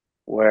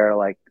where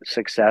like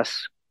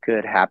success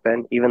could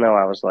happen, even though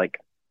I was like,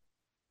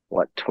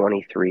 what,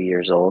 23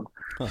 years old.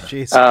 Oh,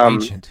 jeez.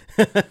 Ancient.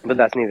 But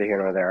that's neither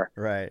here nor there.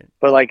 Right.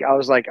 But like, I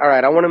was like, all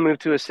right, I want to move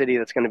to a city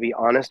that's going to be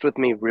honest with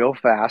me real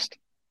fast.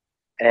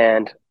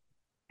 And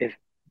if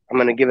I'm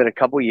going to give it a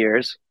couple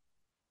years,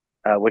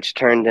 which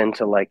turned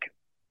into like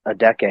a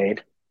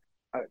decade.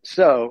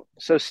 So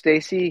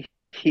Stacy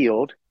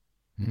healed,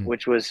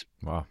 which was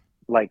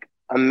like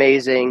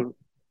amazing.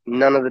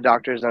 None of the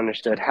doctors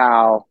understood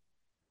how.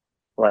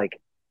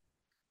 Like,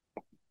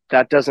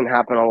 that doesn't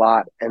happen a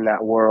lot in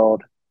that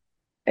world.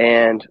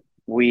 And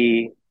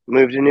we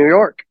moved to New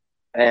York,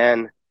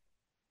 and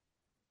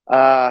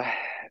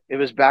it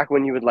was back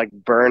when you would like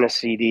burn a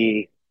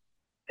CD,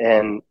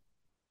 and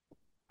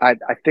I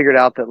figured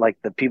out that like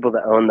the people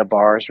that own the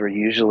bars were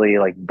usually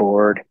like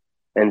bored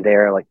and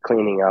they're like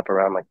cleaning up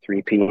around like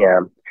 3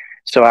 p.m.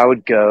 So I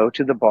would go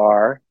to the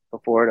bar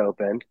before it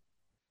opened,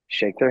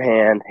 shake their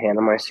hand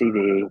them my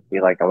CD,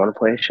 be like, I want to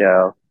play a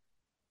show.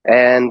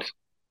 And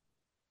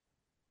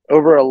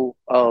over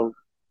a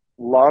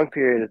long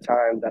period of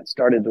time, that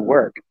started to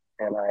work.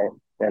 And I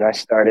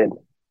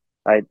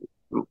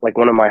like,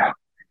 one of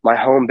my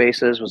home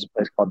bases was a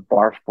place called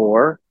Bar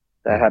 4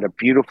 that had a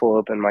beautiful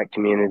open mic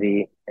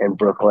community in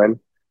Brooklyn.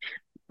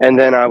 And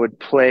then I would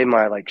play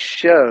my like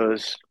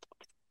shows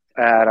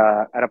at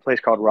a place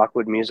called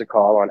Rockwood Music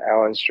Hall on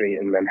Allen Street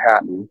in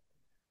Manhattan.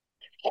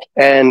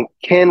 And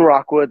Ken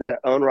Rockwood, that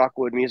owned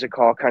Rockwood Music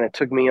Hall, kind of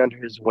took me under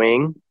his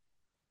wing.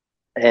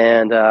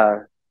 And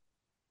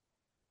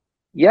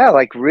yeah,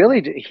 like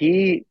really,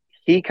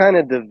 he kind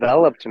of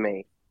developed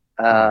me,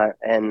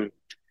 and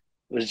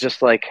was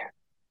just like,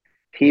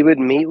 he would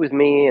meet with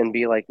me and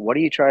be like, what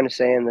are you trying to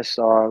say in this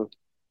song?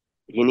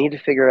 You need to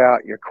figure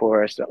out your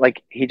chorus.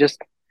 Like, he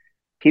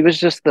was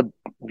just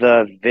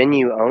the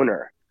venue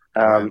owner.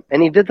 Right.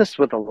 And he did this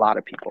with a lot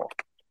of people.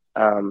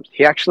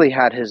 He actually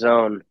had his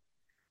own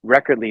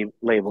record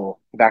label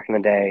back in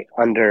the day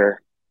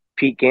under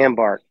Pete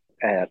Gambart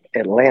at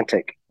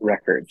Atlantic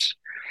Records.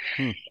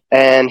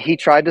 And he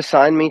tried to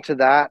sign me to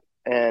that.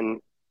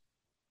 And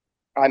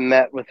I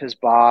met with his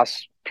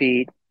boss,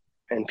 Pete,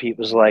 and Pete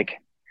was like,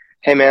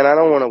 hey man, I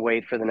don't want to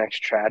wait for the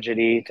next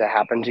tragedy to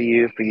happen to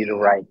you for you to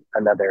write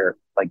another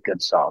like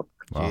good song.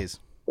 Jeez.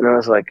 And I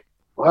was like,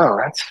 wow,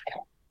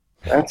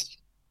 that's.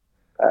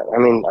 I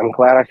mean, I'm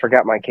glad I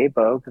forgot my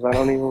capo because I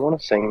don't even want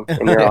to sing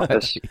in your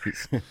office.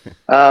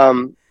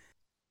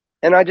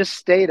 And I just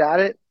stayed at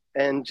it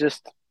and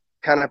just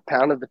kind of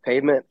pounded the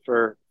pavement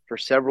for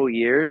several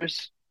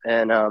years,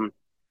 and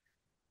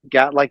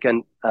got like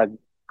a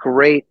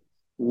great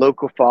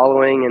local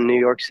following in New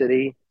York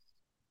City,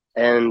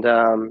 and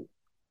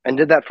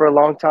did that for a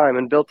long time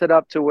and built it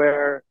up to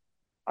where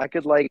I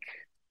could like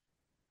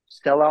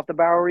sell out the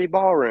Bowery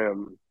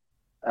Ballroom.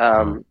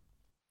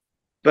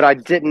 But I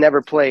didn't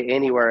never play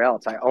anywhere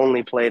else. I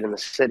only played in the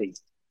city.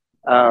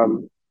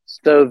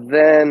 So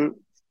then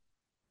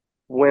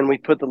when we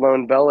put the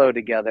Lone Bellow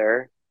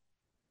together,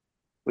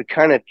 we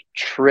kind of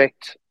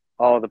tricked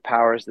all the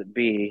powers that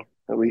be.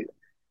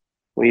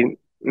 We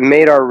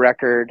made our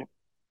record,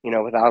 you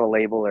know, without a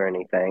label or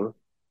anything.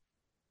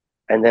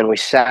 And then we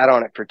sat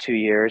on it for 2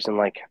 years, and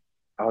like,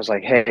 I was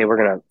like, hey,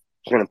 we're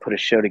gonna put a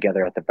show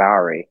together at the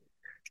Bowery.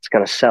 It's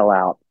gonna sell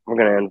out. We're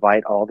gonna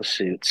invite all the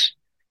suits,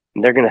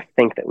 and they're gonna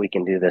think that we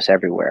can do this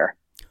everywhere.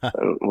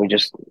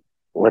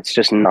 Let's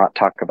just not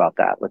talk about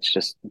that. Let's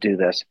just do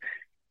this.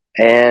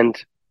 And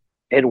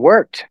it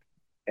worked.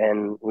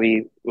 And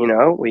we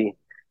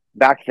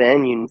back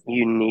then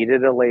you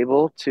needed a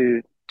label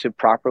to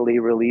properly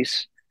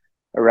release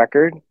a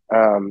record.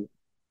 And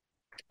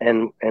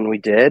we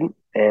did.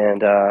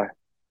 And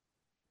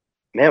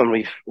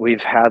man,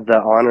 we've had the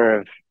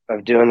honor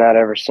of doing that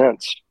ever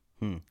since.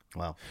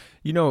 Wow.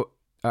 You know,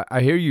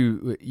 I hear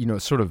you, you know,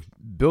 sort of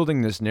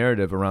building this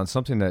narrative around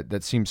something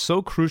that seems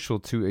so crucial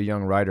to a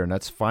young writer, and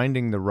that's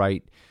finding the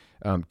right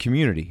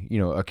community, you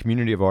know, a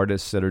community of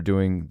artists that are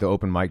doing the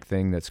open mic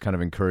thing that's kind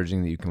of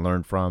encouraging, that you can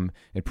learn from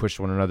and push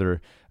one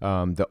another.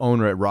 The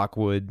owner at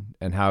Rockwood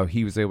and how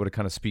he was able to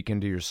kind of speak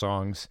into your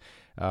songs.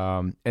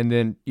 And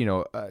then, you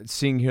know,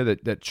 seeing here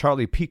that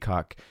Charlie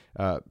Peacock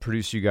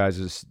produced you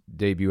guys'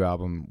 debut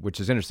album,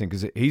 which is interesting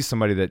because he's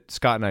somebody that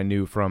Scott and I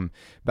knew from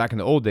back in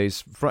the old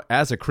days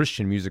as a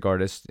Christian music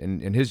artist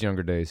in his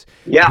younger days.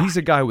 Yeah. He's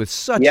a guy with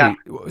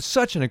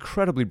such an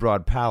incredibly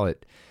broad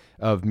palette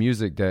of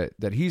music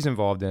that he's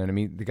involved in. I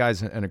mean, the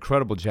guy's an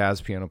incredible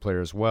jazz piano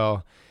player as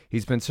well.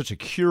 He's been such a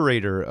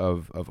curator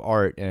of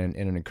art and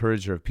an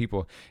encourager of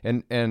people.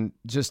 And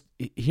just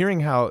hearing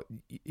how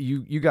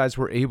you guys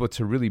were able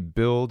to really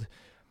build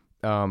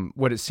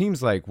what it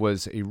seems like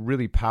was a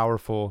really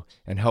powerful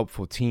and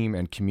helpful team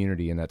and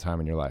community in that time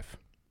in your life.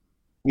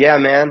 Yeah,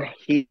 man.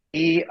 He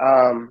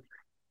I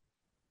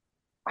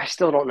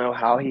still don't know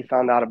how he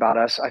found out about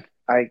us.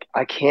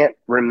 I can't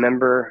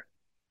remember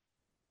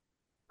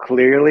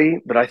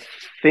clearly, but I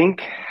think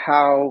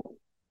how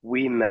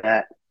we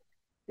met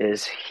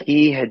is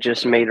he had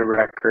just made a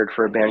record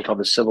for a band called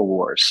the Civil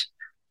Wars,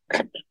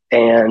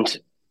 and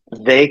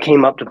they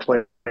came up to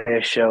play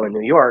a show in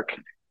New York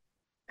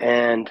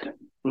and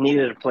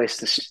needed a place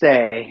to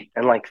stay,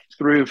 and like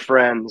through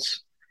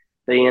friends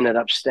they ended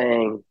up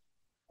staying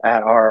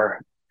at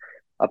our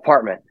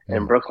apartment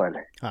in Brooklyn.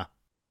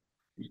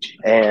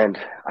 And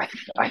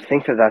I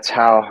think that's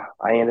how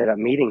I ended up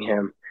meeting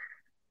him.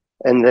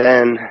 And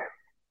then,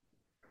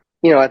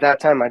 you know, at that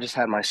time I just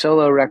had my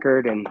solo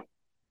record, and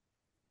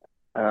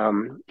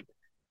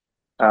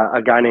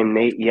a guy named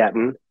Nate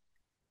Yetton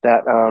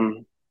that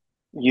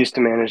used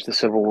to manage the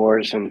Civil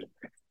Wars and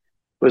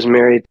was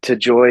married to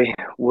Joy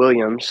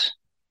Williams,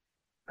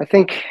 I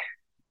think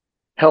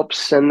helped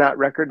send that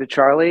record to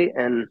Charlie,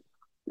 and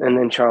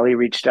then Charlie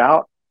reached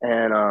out,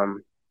 and I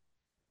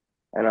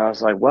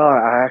was like, well,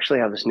 I actually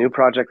have this new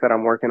project that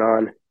I'm working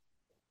on.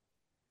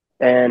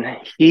 And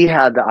he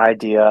had the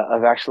idea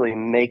of actually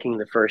making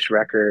the first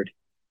record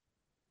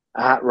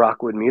at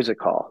Rockwood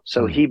Music Hall.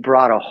 So he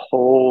brought a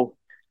whole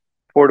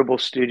portable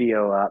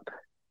studio up.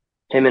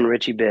 Him and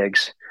Richie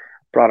Biggs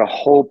brought a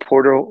whole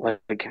portal,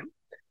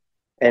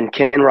 and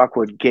Ken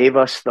Rockwood gave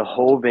us the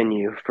whole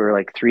venue for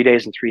like 3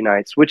 days and 3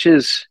 nights,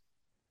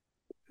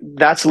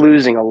 that's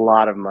losing a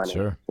lot of money.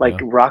 Sure,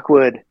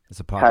 Rockwood it's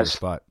a popular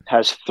spot.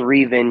 Has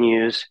 3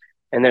 venues,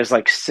 and there's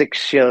like 6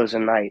 shows a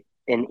night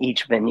in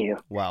each venue.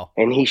 Wow.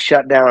 And he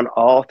shut down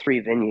all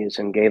 3 venues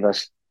and gave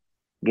us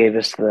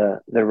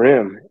the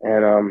room,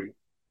 and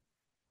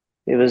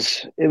it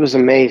was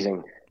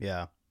amazing.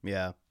 Yeah.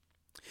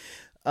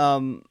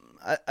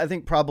 I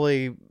think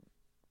probably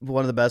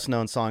one of the best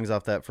known songs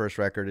off that first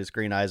record is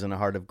Green Eyes and a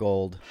Heart of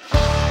Gold.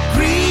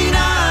 Green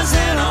eyes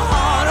and a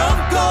heart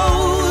of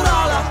gold.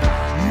 All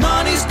our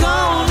money's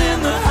gone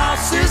and the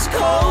house is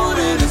cold,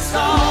 and it's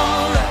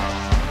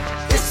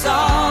alright. It's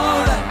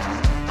alright.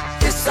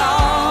 It's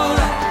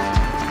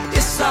alright.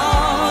 It's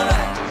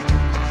alright.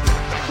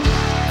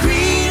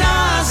 Green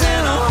eyes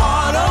and a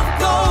heart of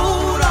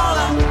gold. All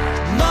our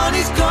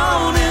money's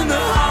gone and the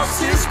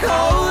house is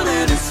cold,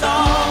 and it's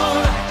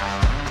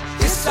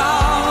alright. It's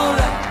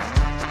alright.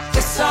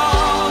 It's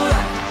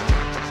alright.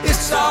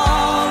 It's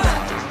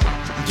alright.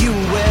 You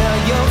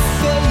wear your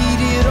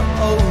faded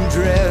old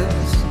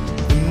dress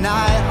the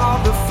night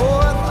of the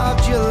 4th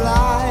of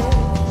July.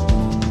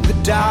 The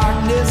dark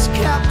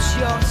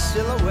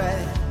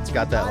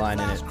got that line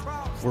in it.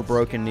 We're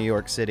broke in New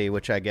York City,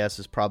 which I guess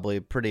is probably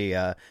pretty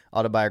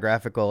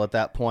autobiographical at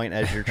that point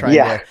as you're trying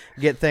to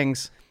get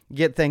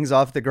things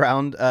off the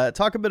ground.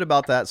 Talk a bit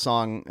about that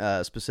song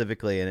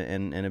specifically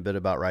and a bit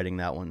about writing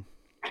that one.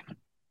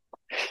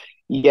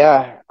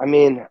 Yeah, I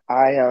mean,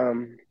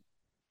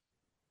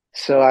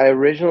 so I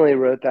originally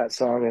wrote that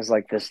song as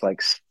like this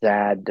like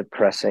sad,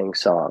 depressing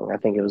song. I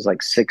think it was like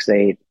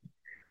 6/8.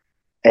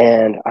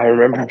 And I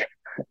remember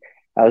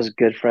I was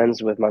good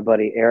friends with my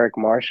buddy Eric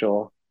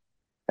Marshall,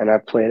 and I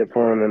played it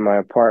for him in my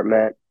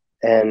apartment,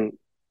 and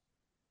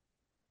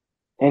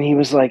he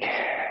was like,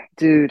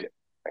 dude,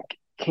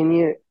 can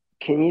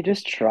you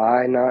just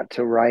try not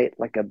to write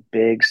like a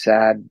big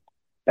sad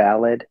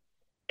ballad?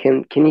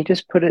 Can you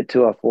just put it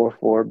to a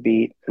 4/4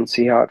 beat and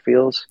see how it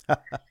feels?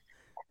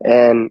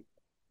 and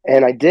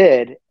I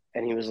did,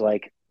 and he was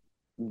like,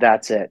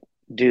 that's it,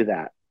 do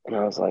that. And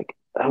I was like,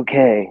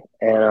 okay.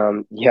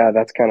 And yeah,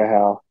 that's kind of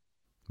how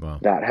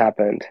that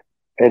happened.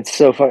 It's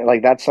so funny.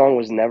 Like, that song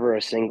was never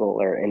a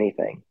single or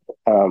anything.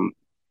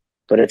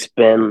 But it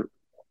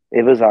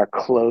was our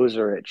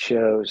closer at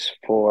shows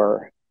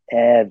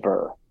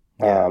forever.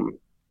 Yeah.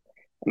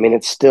 I mean,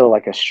 it's still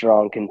like a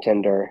strong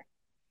contender.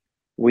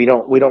 We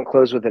don't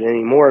close with it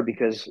anymore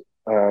because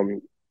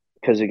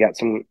we got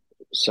some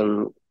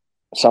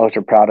songs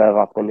we're proud of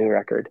off the new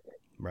record.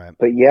 Right.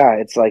 But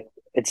yeah,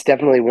 it's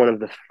definitely one of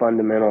the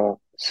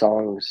fundamental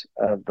songs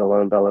of the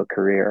Lone Bellow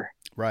career.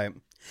 Right.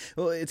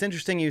 Well, it's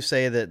interesting you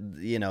say that,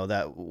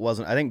 that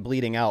wasn't, I think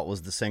Bleeding Out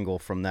was the single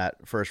from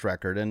that first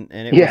record, and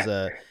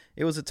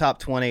it was a top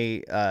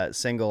 20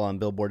 single on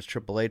Billboard's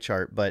AAA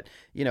chart, but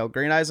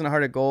Green Eyes and a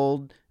Heart of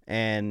Gold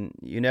and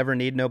You Never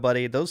Need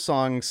Nobody, those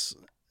songs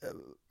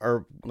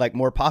are like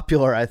more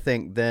popular, I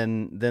think,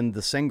 than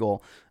the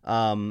single,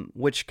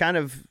 which kind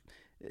of,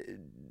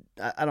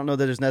 I don't know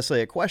that there's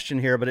necessarily a question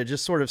here, but it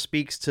just sort of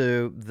speaks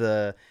to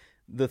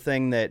the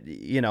thing that,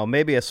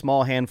 maybe a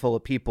small handful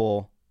of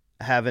people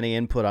have any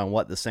input on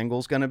what the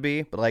single's going to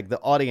be, but like the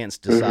audience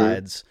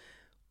decides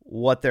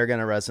what they're going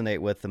to resonate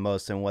with the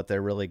most and what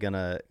they're really going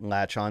to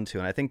latch onto.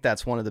 And I think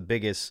that's one of the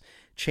biggest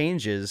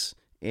changes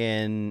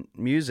in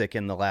music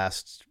in the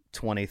last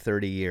 20,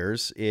 30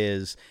 years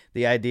is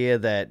the idea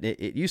that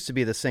it used to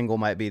be the single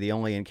might be the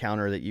only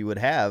encounter that you would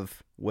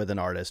have with an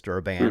artist or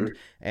a band.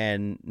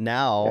 And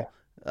now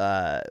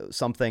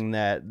something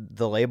that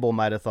the label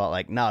might have thought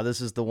like, nah,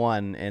 this is the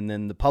one. And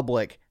then the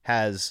public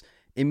has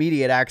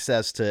immediate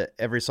access to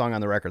every song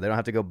on the record. They don't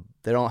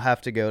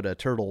have to go to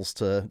Turtles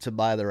to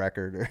buy the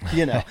record, or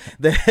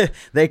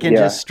they can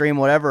just stream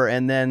whatever,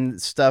 and then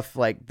stuff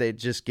like that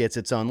just gets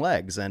its own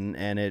legs,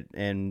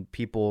 and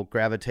people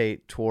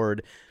gravitate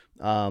toward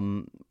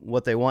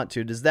what they want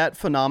to. Does that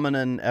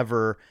phenomenon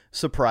ever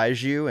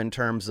surprise you in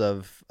terms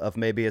of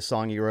maybe a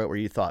song you wrote where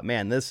you thought,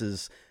 man, this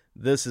is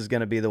going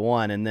to be the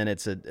one, and then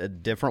it's a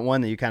different one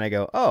that you kind of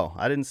go, oh,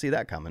 I didn't see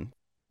that coming?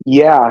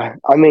 Yeah,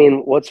 I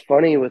mean, what's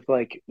funny with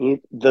like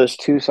those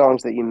two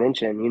songs that you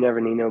mentioned, You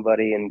Never Need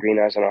Nobody and Green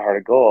Eyes and a Heart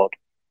of Gold,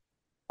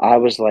 I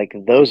was like,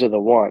 those are the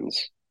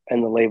ones.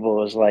 And the label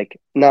was like,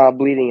 nah,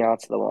 Bleeding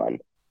Out's the one.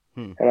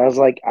 And I was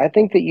like, I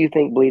think that you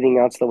think Bleeding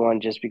Out's the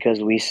one just because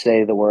we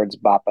say the words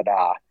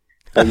Bop-a-da.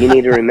 But you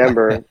need to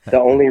remember the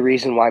only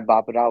reason why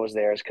Bop-a-da was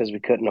there is because we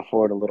couldn't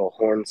afford a little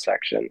horn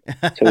section.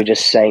 So we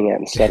just sang it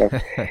instead of,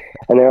 and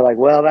they were like,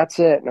 well, that's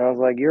it. And I was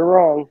like, you're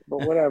wrong,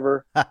 but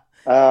whatever.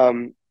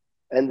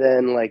 And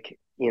then, like,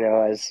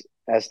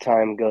 as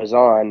time goes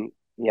on,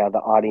 the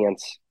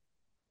audience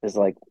is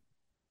like,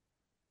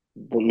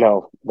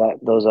 no,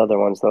 those other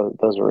ones,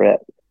 those were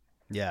it.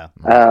 Yeah.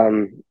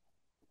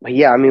 But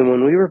yeah, I mean,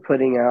 when we were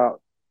putting out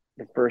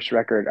the first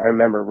record, I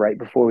remember right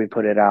before we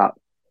put it out,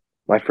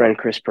 my friend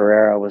Chris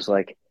Pereira was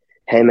like,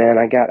 hey man,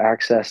 I got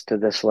access to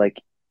this like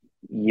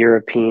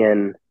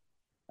European,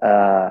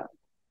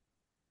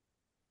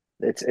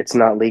 it's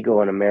not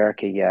legal in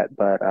America yet,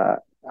 but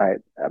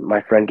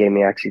my friend gave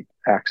me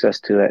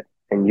access to it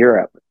in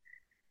Europe.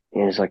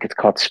 And he was like, it's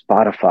called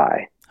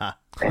Spotify.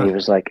 And he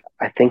was like,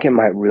 I think it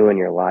might ruin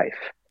your life.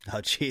 Oh,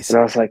 jeez. And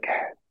I was like,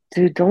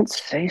 dude, don't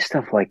say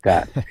stuff like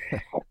that.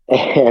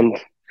 And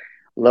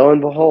lo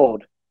and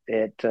behold,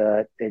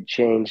 it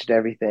changed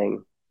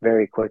everything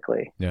very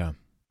quickly. Yeah.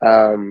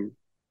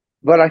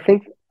 But I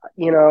think,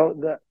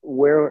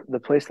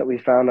 the place that we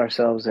found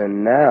ourselves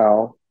in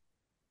now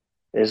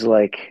is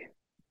like,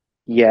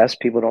 yes,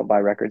 people don't buy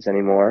records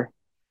anymore,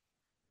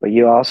 but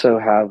you also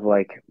have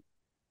like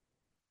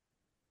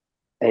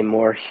a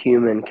more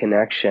human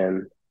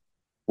connection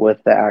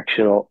with the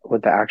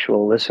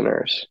actual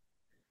listeners.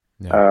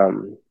 Yeah.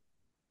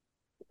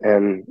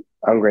 And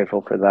I'm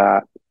grateful for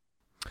that.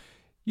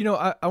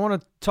 I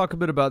want to talk a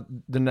bit about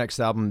the next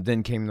album,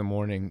 Then Came the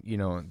Morning.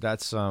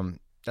 That's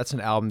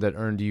an album that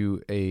earned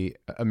you a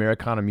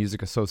Americana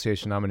Music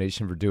Association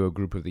nomination for Duo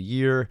Group of the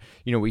Year.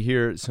 We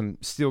hear some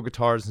steel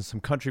guitars and some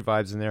country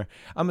vibes in there.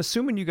 I'm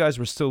assuming you guys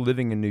were still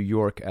living in New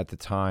York at the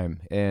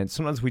time, and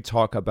sometimes we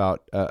talk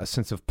about a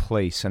sense of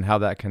place and how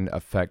that can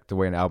affect the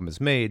way an album is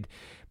made.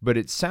 But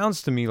it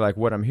sounds to me like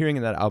what I'm hearing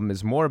in that album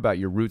is more about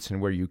your roots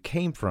and where you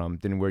came from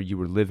than where you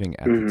were living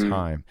at the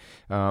time.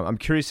 I'm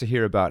curious to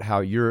hear about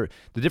how the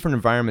different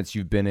environments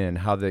you've been in,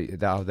 how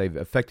they've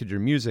affected your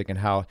music, and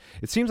how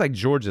it seems like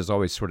Georgia's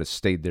always sort of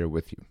stayed there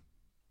with you.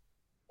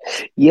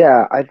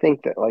 Yeah, I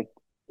think that like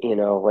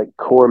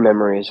core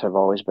memories have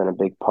always been a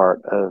big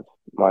part of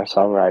my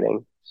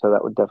songwriting. So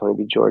that would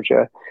definitely be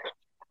Georgia.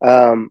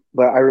 But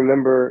I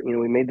remember,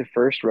 we made the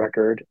first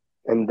record,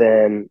 and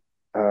then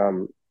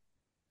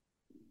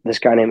this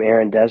guy named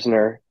Aaron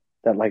Dessner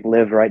that like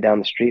lived right down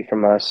the street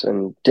from us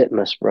in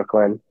Ditmas,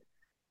 Brooklyn,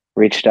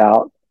 reached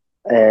out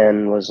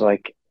and was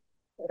like,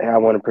 "Hey, I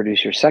want to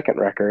produce your second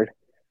record."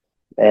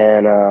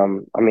 And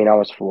I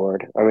was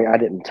floored. I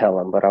didn't tell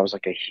him, but I was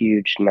like a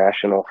huge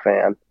national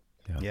fan.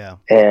 Yeah.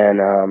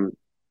 And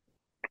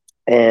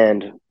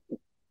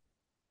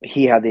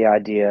he had the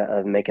idea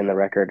of making the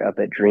record up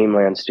at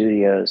Dreamland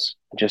Studios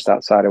just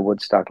outside of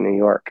Woodstock, New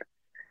York,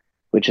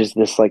 which is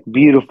this like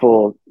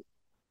beautiful,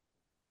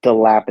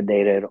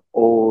 dilapidated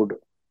old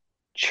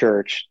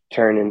church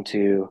turned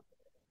into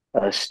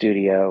a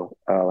studio,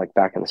 like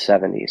back in the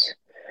 70s.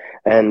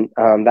 And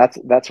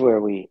that's where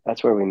we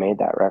made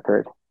that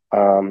record.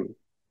 And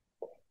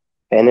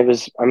it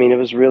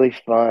was really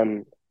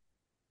fun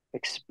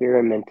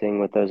experimenting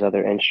with those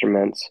other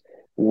instruments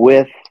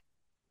with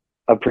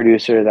a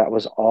producer that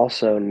was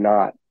also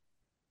not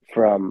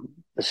from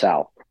the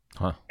South.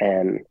 Huh.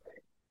 And,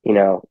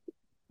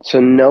 so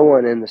no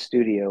one in the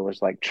studio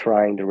was like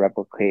trying to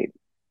replicate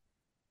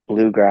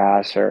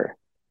bluegrass or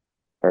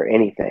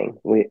anything.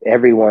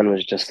 Everyone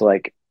was just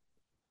like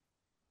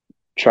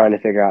trying to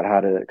figure out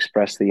how to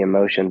express the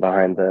emotion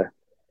behind the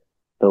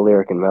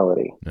lyric and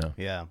melody.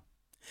 Yeah.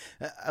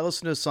 I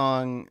listened to a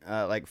song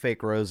like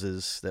Fake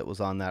Roses that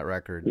was on that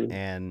record,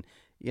 and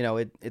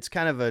it's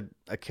kind of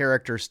a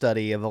character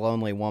study of a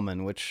lonely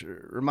woman, which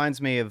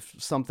reminds me of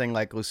something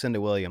like Lucinda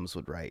Williams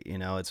would write.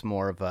 It's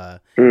more of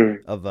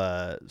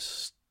a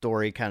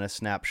story kind of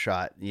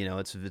snapshot.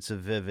 It's a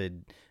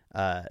vivid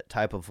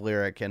type of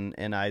lyric,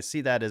 and I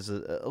see that as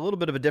a little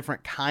bit of a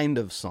different kind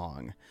of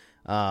song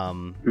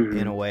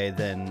in a way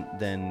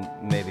than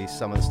maybe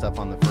some of the stuff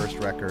on the first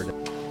record.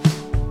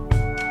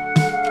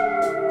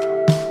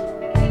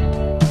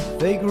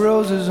 Fake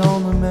roses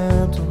on the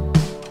mantle,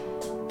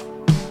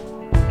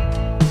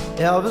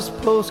 Elvis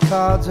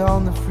postcards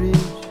on the fridge,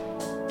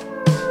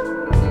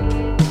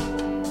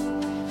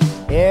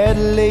 Ed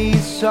laid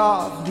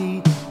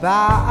softly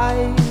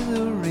by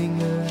the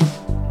ringer,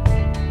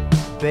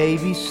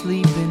 baby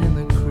sleeping in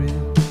the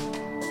crib,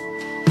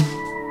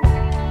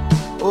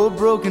 old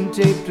broken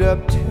taped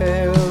up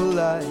tail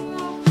light,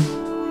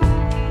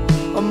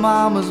 a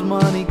mama's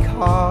Monte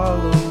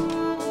Carlo,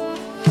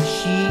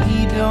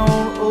 she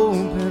don't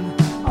open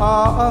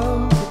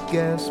up the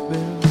gas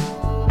bill,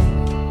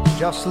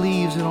 just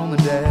leaves it on the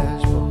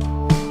dashboard.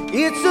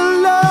 It's a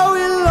low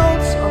and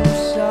lonesome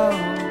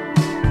sound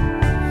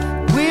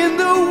when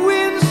the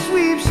wind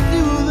sweeps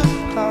through the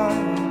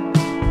pine.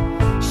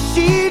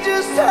 She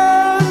just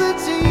turns the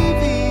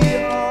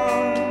TV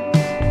on,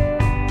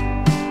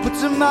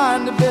 puts her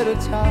mind to better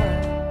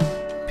time.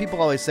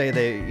 People always say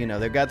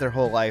they've got their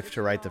whole life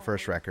to write the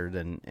first record,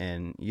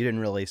 and you didn't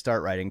really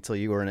start writing until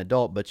you were an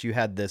adult, but you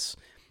had this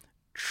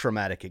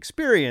traumatic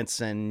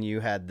experience and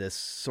you had this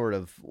sort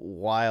of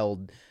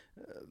wild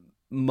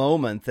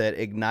moment that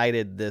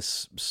ignited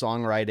this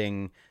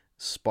songwriting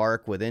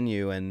spark within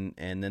you, and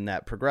then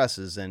that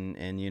progresses,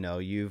 and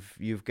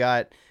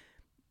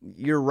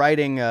you're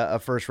writing a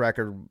first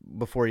record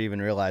before you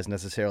even realize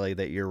necessarily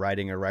that you're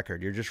writing a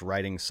record. You're just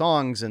writing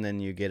songs, and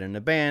then you get in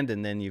a band,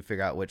 and then you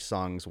figure out which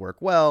songs work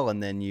well,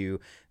 and then you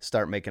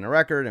start making a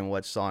record and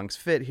what songs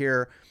fit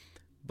here.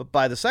 But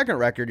by the second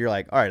record, you're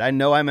like, all right, I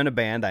know I'm in a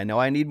band. I know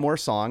I need more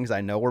songs.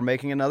 I know we're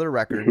making another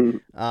record.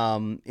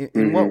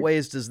 In what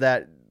ways does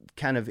that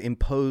kind of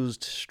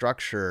imposed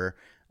structure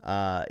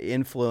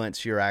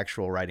influence your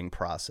actual writing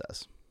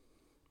process?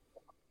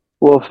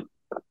 Well,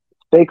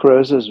 Fake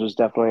Roses was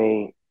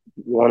definitely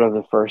one of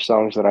the first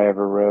songs that I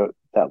ever wrote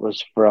that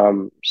was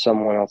from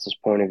someone else's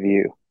point of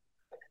view.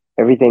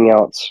 Everything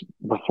else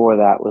before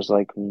that was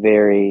like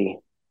very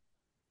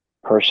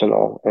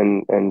personal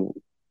and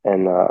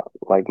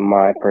like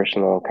my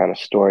personal kind of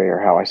story or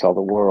how I saw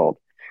the world.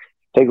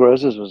 Fake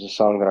Roses was a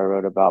song that I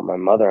wrote about my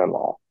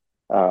mother-in-law,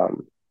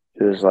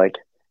 who was like,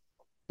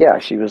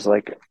 she was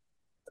like a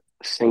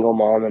single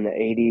mom in the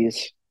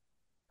 80s,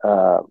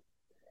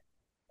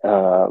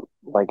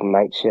 like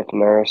night shift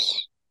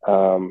nurse,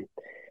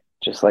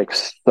 just like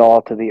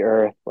salt to the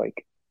earth,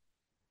 like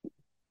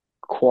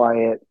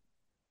quiet,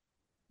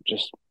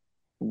 just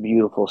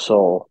beautiful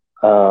soul.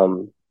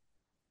 And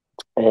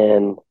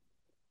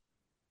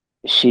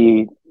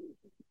she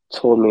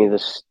told me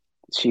this,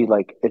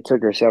 it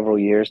took her several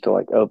years to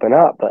like open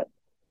up, but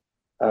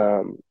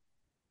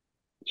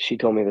she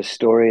told me the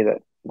story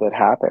that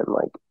happened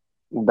like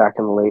back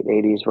in the late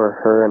 80s where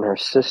her and her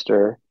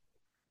sister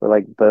were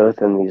like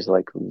both in these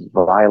like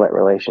violent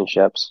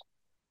relationships,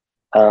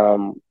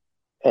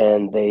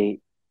 and they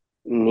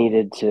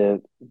needed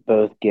to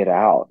both get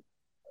out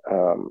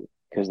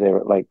because they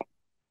were like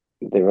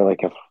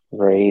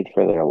afraid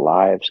for their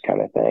lives,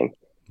 kind of thing.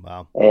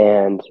 Wow.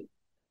 And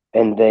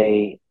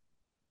they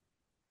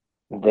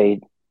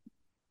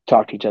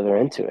talked each other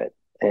into it,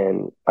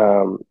 and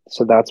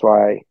so that's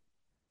why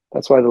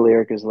the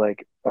lyric is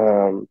like,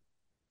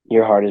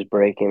 your heart is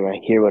breaking,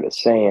 I hear what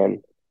it's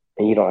saying,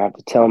 and you don't have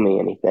to tell me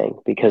anything,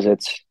 because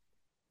it's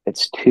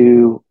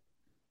too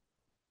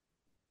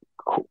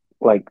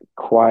like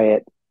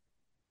quiet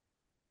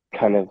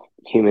kind of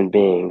human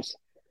beings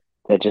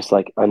that just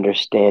like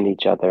understand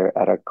each other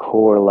at a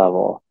core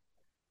level.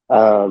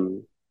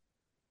 And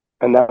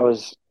that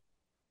was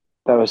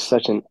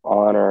such an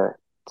honor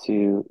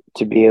to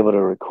be able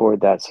to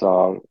record that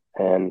song,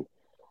 and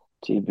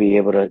to be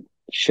able to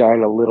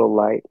shine a little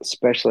light,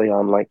 especially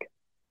on like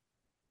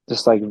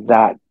just like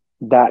that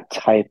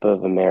type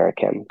of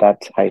American,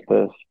 that type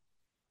of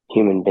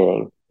human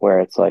being, where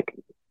it's like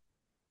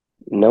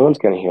no one's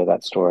going to hear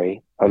that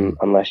story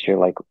unless you're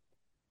like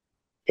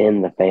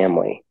in the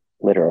family,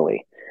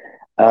 literally.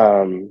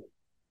 So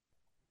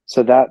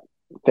that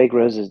Fake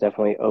Roses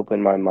definitely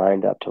opened my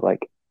mind up to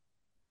like,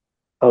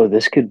 oh,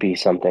 this could be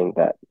something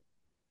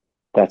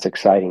that's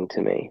exciting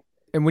to me.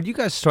 And when you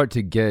guys start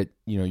to get,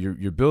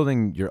 you're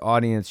building your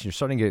audience, you're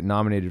starting to get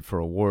nominated for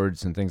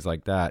awards and things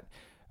like that,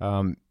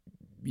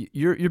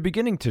 you're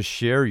beginning to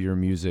share your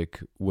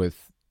music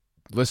with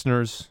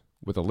listeners,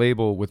 with a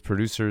label, with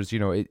producers.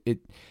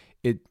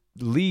 It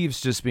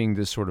leaves just being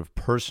this sort of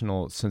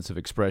personal sense of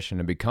expression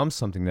and becomes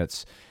something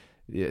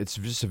it's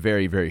just a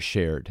very, very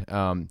shared.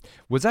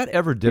 Was that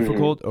ever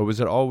difficult, or was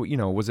it all,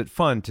 was it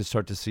fun to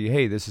start to see,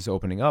 hey, this is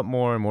opening up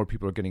more and more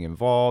people are getting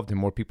involved and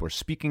more people are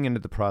speaking into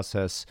the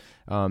process?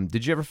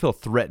 Did you ever feel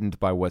threatened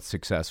by what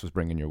success was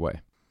bringing your way?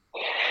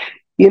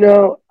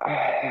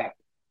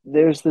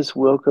 There's this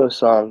Wilco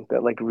song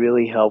that like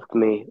really helped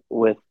me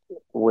with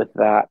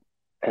that.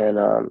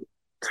 And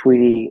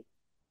Tweety,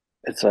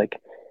 it's like,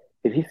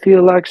 if you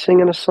feel like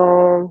singing a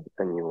song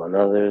and you want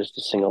others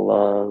to sing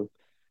along,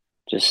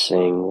 just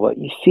sing what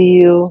you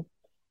feel.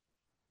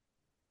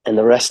 And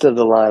the rest of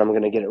the line, I'm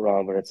going to get it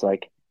wrong, but it's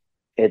like,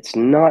 it's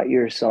not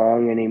your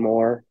song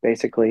anymore,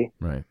 basically,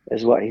 right,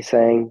 is what he's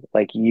saying.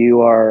 Like,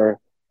 you are.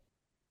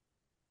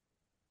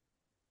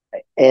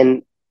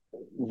 And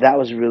that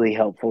was really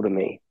helpful to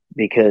me,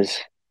 because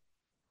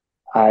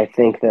I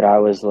think that I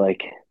was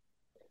like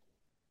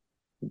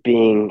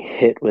being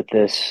hit with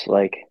this,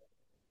 like,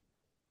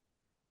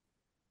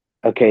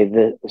 okay,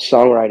 the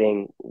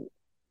songwriting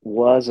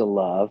was a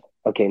love.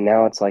 Okay,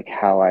 now it's like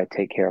how I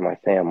take care of my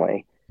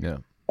family. Yeah.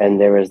 And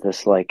there was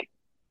this like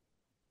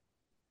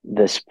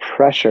this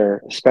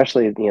pressure,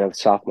 especially, the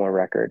sophomore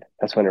record.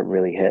 That's when it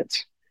really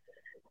hits.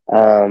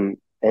 And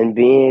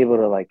being able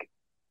to like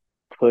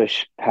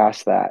push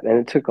past that. And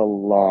it took a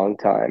long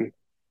time.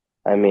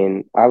 I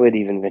mean, I would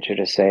even venture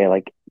to say,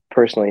 like,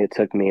 personally, it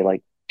took me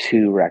like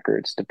 2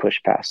 records to push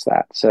past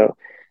that. So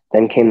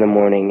then came The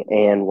Morning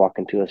and Walk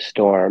Into a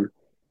Storm.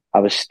 I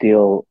was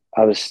still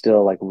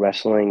like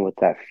wrestling with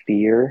that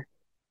fear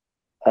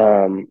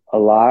a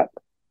lot.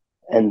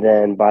 And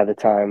then by the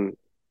time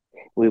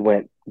we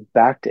went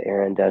back to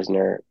Aaron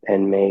Dessner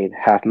and made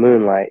Half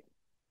Moonlight,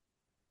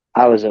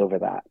 I was over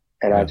that.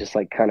 And I just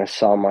like kind of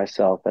saw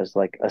myself as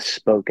like a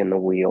spoke in the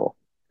wheel.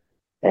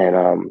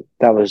 And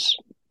that was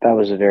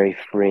a very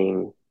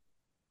freeing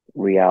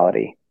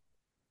reality.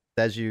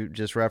 As you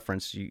just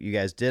referenced, you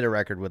guys did a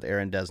record with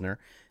Aaron Dessner.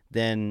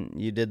 Then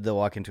you did the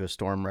Walk Into a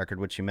Storm record,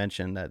 which you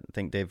mentioned. I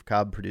think Dave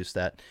Cobb produced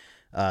that.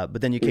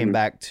 But then you came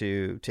back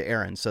to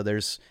Aaron. So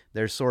there's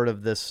sort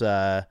of this, you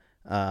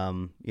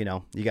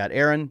got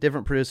Aaron,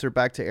 different producer,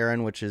 back to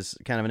Aaron, which is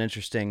kind of an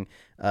interesting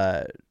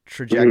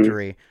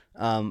trajectory.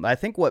 I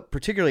think what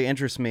particularly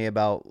interests me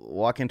about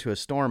Walk Into a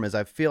Storm is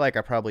I feel like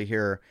I probably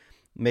hear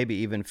maybe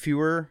even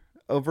fewer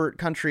overt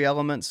country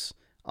elements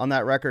on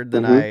that record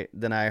than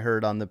I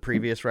heard on the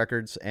previous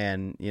records.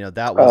 And,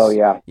 that was,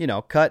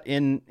 cut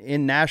in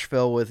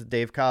Nashville with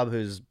Dave Cobb,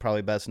 who's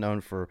probably best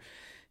known for,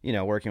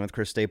 working with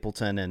Chris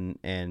Stapleton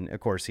and of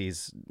course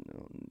he's,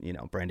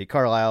 Brandy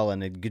Carlisle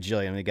and a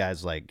gajillion of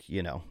guys, like,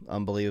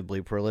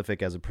 unbelievably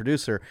prolific as a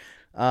producer.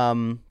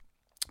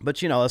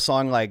 But, a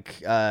song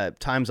like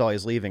Time's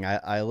Always Leaving,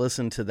 I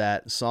listened to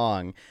that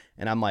song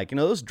and I'm like,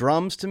 those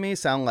drums to me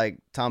sound like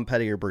Tom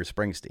Petty or Bruce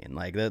Springsteen.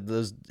 Like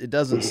those, it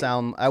doesn't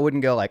sound, I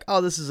wouldn't go like,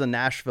 oh, this is a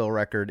Nashville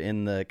record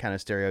in the kind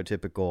of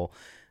stereotypical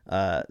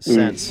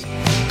sense.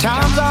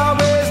 Time's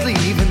always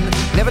leaving,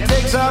 never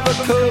takes off a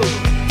coat,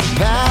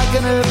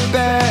 packing her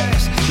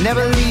bags,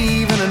 never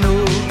leaving a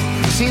note.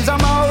 Seems I'm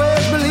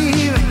always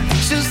believing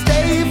she'll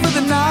stay for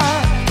the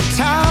night.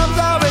 Time's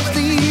always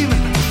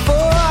leaving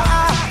before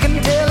I can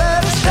tell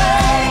her to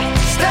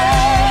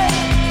stay.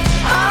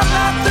 I'm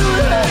not through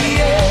with her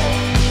yet.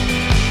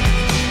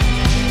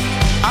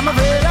 I'm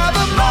afraid of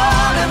the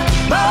morning,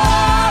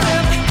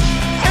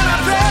 and I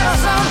pray for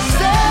some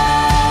stay.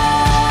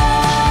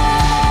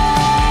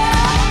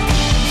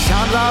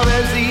 Time's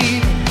always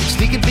leaving,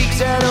 sneaking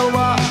peeks at her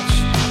watch,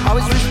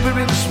 always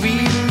whispering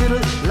sweet little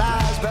lies.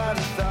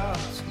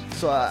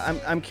 So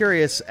I'm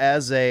curious,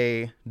 as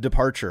a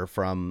departure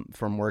from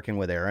working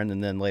with Aaron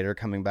and then later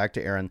coming back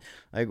to Aaron,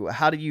 like,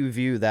 how do you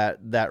view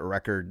that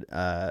record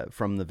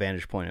from the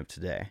vantage point of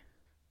today?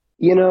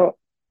 You know,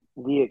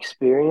 the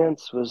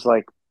experience was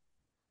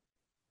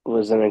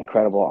an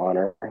incredible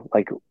honor.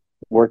 Like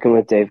working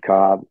with Dave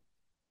Cobb,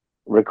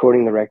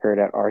 recording the record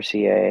at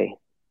RCA.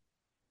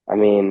 I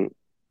mean,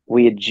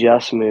 we had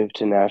just moved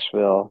to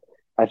Nashville.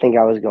 I think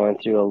I was going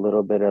through a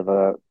little bit of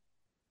a,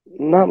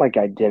 not like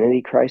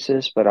identity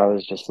crisis, but I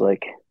was just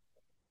like,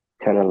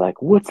 kind of like,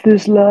 what's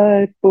this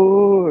life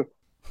for?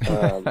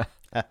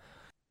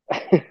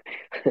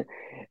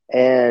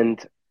 And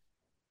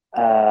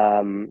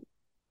I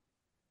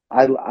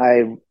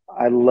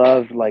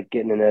loved like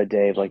getting to know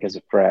Dave like as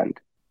a friend,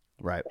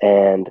 Right.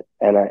 and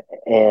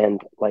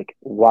like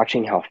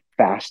watching how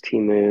fast he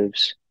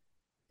moves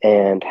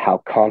and how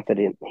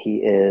confident he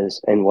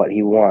is and what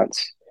he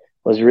wants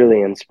was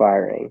really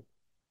inspiring.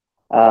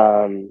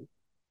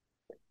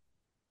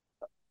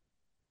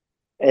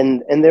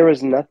 And there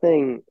was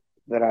nothing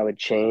that I would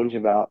change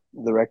about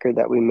the record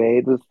that we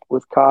made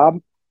with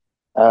Cobb.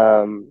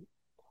 Aaron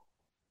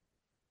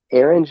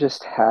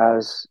just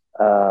has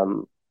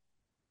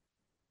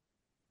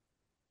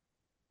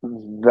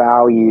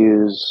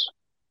values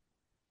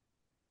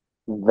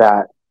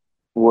that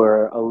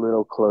were a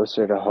little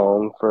closer to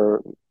home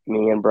for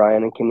me and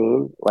Brian and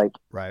Kaneen. Like,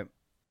 Right.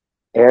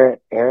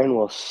 Aaron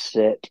will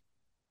sit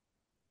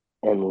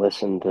and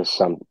listen to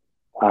some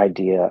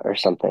idea or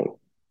something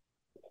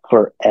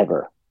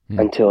forever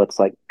until it's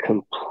like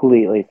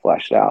completely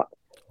fleshed out.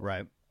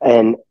 Right.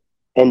 And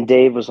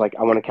Dave was like,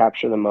 I want to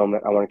capture the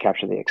moment. I want to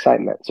capture the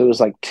excitement. So it was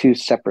like two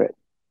separate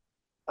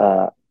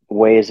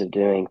ways of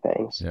doing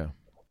things. Yeah.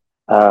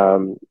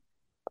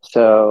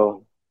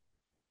 So,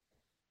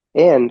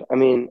 and I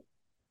mean,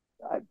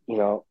 you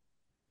know,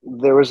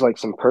 there was like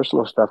some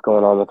personal stuff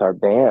going on with our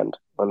band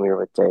when we were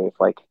with Dave.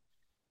 Like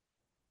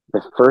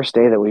the first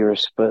day that we were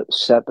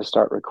set to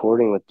start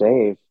recording with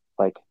Dave,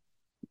 like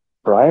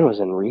Brian was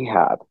in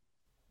rehab.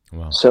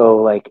 Wow. So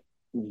like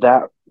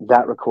that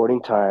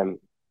recording time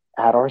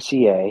at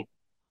RCA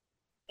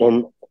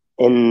in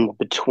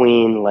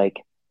between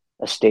like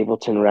a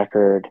Stapleton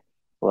record,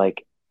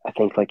 like I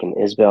think like an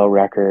Isbell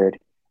record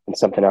and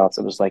something else,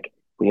 it was like,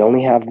 we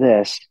only have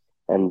this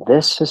and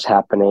this is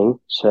happening,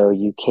 so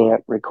you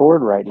can't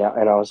record right now.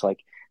 And I was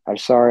like, I'm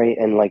sorry.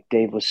 And like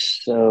Dave was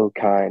so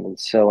kind and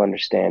so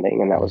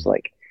understanding. And that was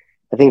like,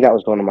 I think that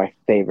was one of my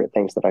favorite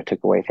things that I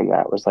took away from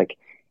that, was like,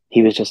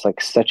 he was just like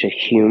such a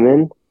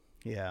human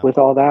with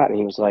all that. And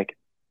he was like,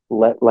 he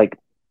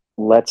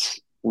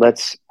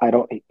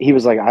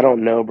was like, I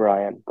don't know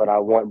Brian, but I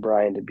want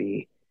Brian to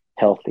be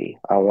healthy.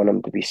 I want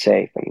him to be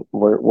safe, and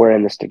we're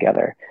in this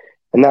together.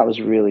 And that was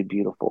really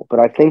beautiful. But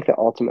I think that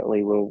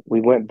ultimately when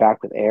we went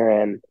back with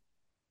Aaron,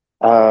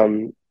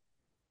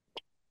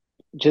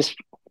 just,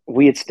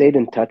 we had stayed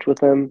in touch with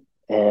him,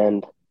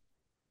 and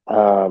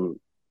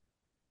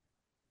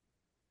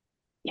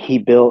he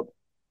built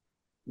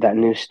that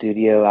new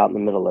studio out in the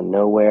middle of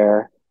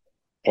nowhere.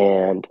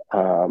 And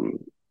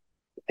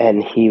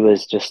he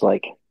was just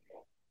like,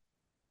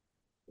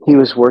 he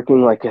was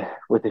working like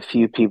with a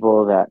few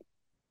people that,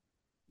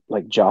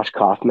 like Josh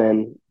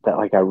Kaufman, that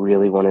like I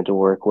really wanted to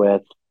work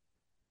with.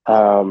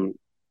 I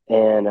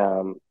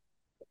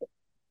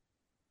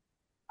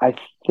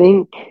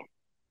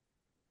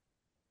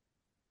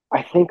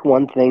think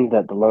one thing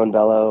that the Lone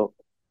Bellow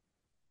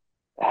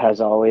has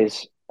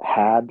always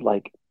had,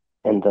 like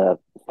in the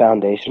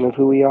foundation of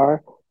who we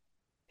are,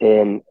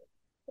 and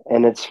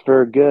it's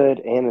for good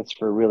and it's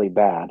for really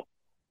bad,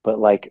 but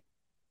like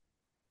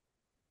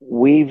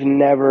we've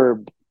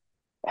never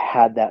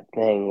had that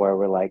thing where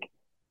we're like,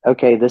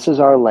 okay, this is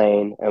our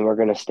lane and we're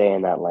going to stay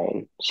in that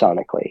lane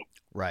sonically.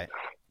 Right.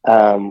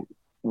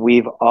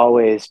 We've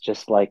always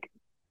just like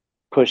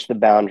pushed the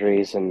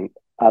boundaries and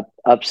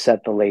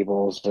upset the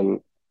labels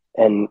and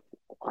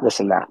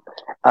this and that.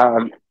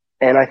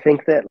 And I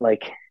think that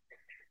like,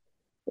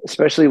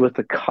 especially with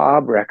the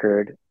Cobb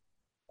record,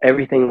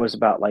 everything was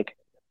about like,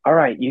 all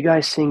right, you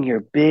guys sing your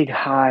big,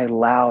 high,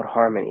 loud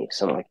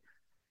harmonies. And like,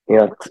 you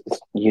know,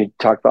 you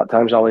talk about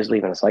Time's Always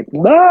Leaving us, like,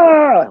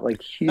 ah!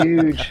 Like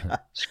huge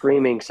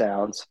screaming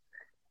sounds.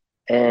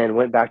 And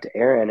went back to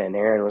Aaron, and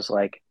Aaron was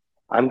like,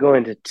 I'm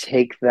going to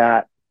take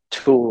that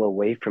tool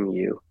away from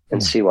you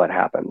and see what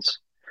happens.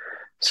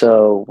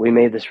 So we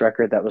made this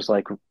record that was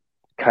like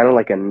kind of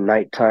like a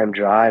nighttime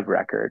drive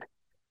record.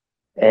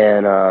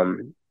 And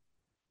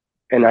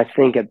I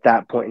think at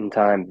that point in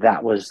time,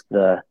 that was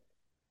the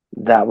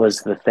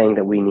thing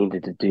that we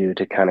needed to do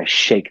to kind of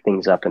shake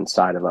things up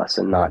inside of us,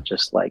 and not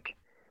just like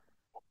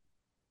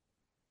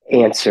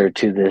answer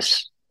to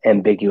this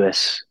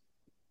ambiguous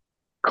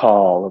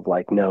call of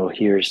like, no,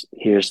 here's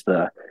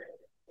the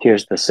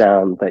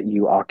sound that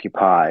you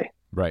occupy.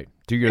 Right.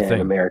 Do your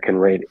thing.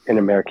 In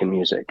American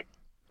music.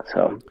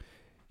 So,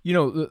 you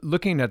know,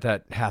 looking at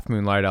that Half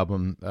Moon Light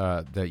album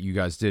that you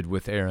guys did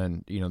with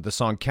Aaron, you know, the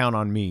song "Count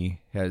on Me"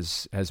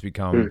 has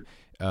become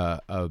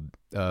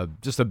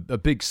just a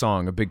big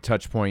song, a big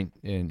touch point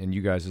in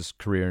you guys'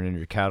 career and in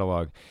your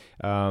catalog.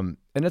 And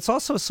it's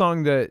also a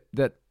song that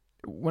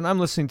when I'm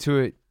listening to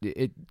it,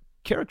 it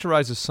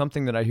characterizes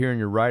something that I hear in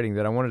your writing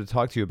that I wanted to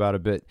talk to you about a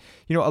bit.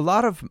 You know, a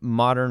lot of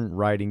modern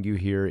writing you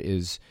hear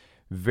is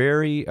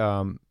very,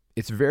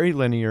 it's very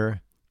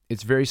linear.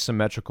 It's very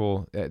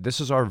symmetrical. This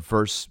is our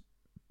verse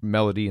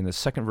melody, and the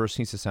second verse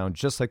needs to sound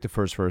just like the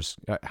first verse.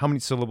 How many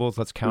syllables?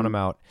 Let's count them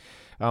out.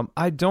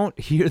 I don't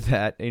hear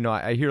that. You know,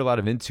 I hear a lot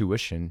of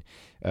intuition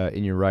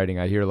in your writing.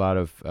 I hear a lot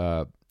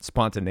of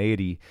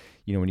spontaneity,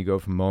 you know, when you go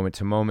from moment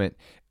to moment.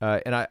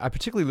 And I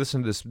particularly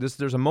listen to this.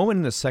 There's a moment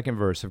in the second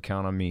verse of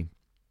Count on Me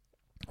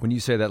when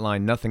you say that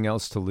line, nothing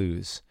else to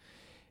lose.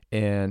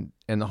 And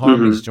the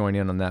harmonies join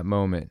in on that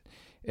moment.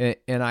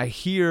 And I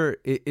hear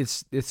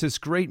it's this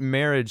great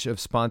marriage of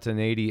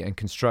spontaneity and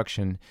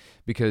construction,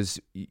 because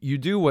you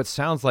do what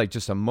sounds like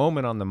just a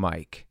moment on the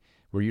mic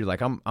where you're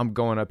like, I'm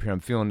going up here,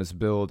 I'm feeling this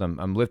build,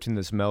 I'm lifting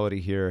this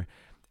melody here,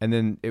 and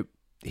then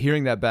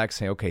hearing that back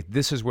saying, okay,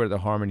 this is where the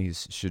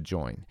harmonies should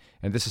join,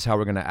 and this is how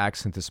we're going to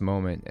accent this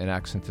moment and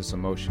accent this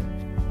emotion.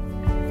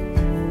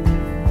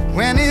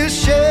 When it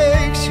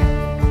shakes you,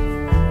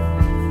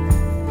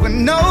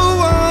 when no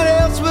one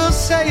else will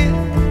say it,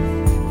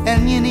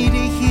 and you need to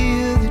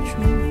hear the truth.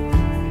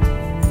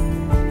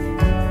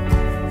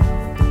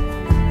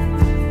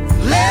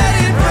 Let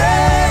it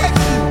break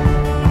you.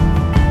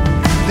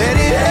 Let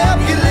it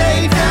help you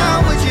lay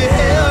down what you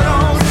held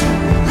on to.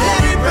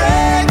 Let it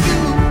break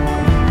you.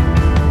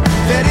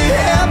 Let it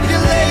help you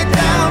lay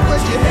down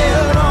what you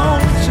held on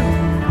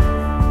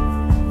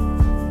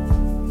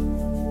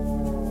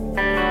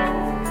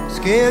to.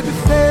 Scared to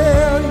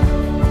fail you.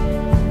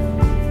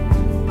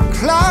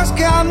 Clock's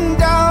counting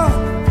down.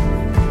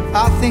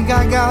 I think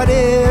I got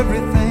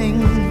everything.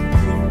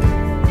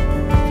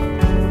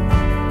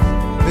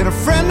 Been a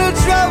friend of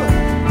trouble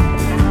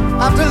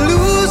after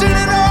losing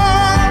it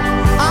all.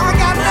 I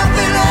got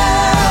nothing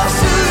else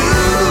to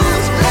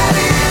lose. Let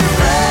it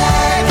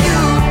break you.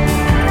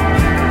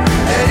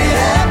 Let it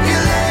help you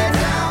lay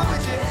down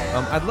with your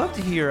head. I'd love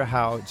to hear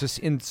how, just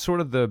in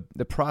sort of the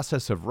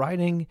process of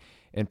writing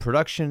and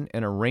production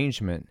and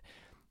arrangement,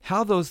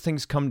 how those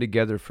things come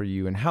together for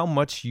you, and how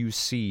much you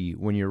see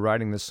when you're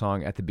writing the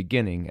song at the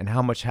beginning, and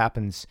how much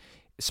happens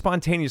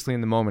spontaneously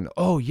in the moment.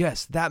 Oh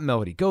yes, that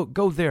melody. Go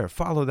there.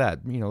 Follow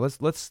that. You know,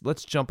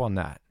 let's jump on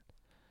that.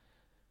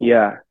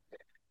 Yeah.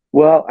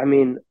 Well, I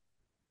mean,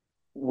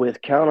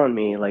 with Count on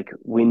Me, like,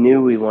 we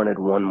knew we wanted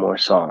one more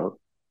song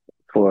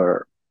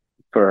for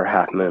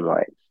Half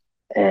Moonlight,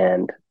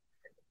 and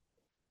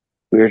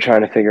we were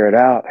trying to figure it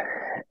out.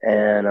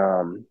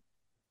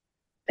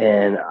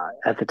 And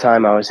at the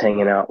time, I was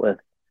hanging out with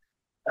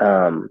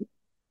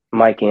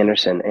Mike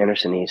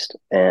Anderson East,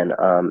 and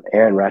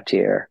Aaron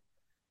Ratier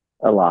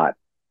a lot.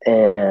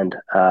 And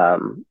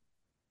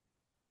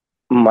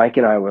Mike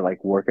and I were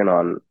like working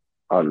on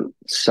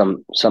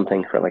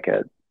something for like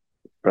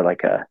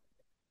a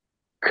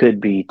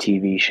could be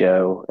TV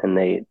show, and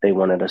they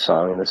wanted a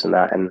song and this and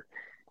that. And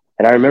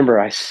I remember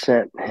I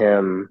sent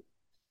him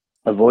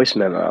a voice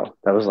memo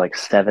that was like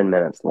 7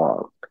 minutes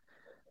long,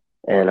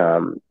 and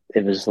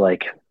it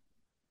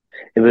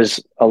was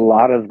a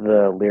lot of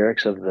the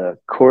lyrics of the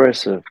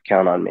chorus of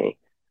Count on Me.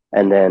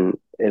 And then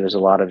it was a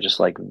lot of just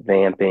like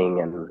vamping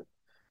and,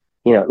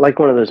 you know, like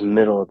one of those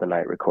middle of the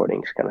night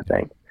recordings kind of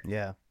thing.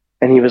 Yeah.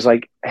 And he was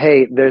like,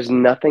 hey, there's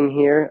nothing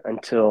here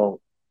until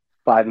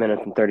 5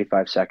 minutes and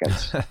 35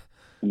 seconds.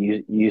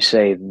 You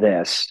say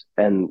this,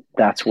 and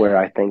that's where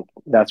I think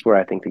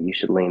that you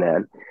should lean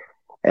in.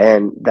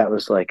 And that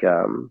was like,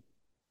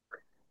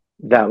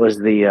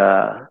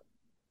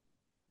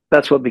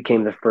 that's what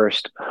became the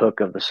first hook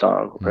of the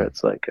song, where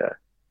it's like,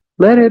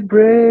 let it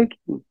break,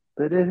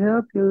 let it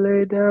help you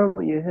lay down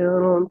what you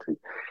held on to.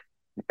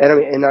 And I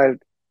mean,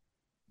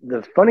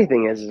 the funny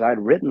thing is I'd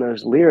written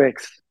those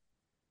lyrics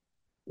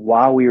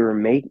while we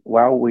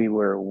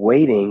were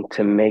waiting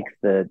to make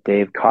the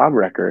Dave Cobb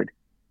record,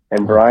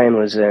 and Brian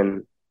was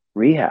in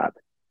rehab.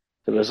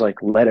 So it was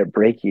like, let it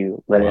break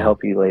you, let it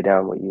help you lay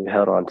down what you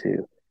held on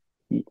to.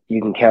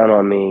 You can count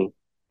on me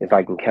if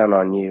I can count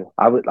on you.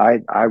 I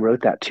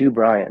wrote that to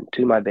Brian,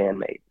 to my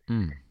bandmate,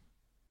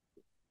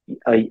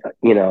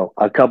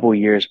 a couple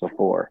years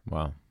before.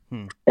 Wow.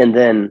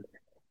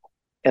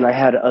 And I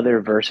had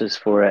other verses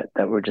for it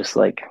that were just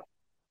like,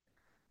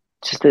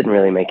 just didn't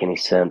really make any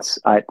sense.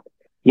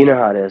 You know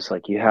how it is.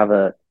 Like, you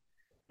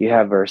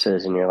have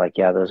verses and you're like,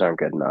 yeah, those aren't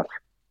good enough.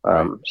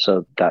 Right.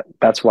 So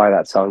that's why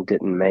that song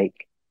didn't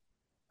make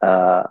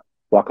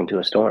Walk Into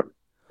a Storm,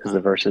 because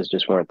the verses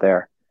just weren't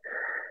there.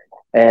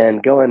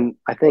 And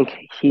I think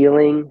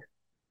healing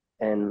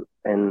and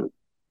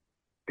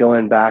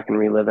going back and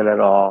reliving it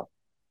all,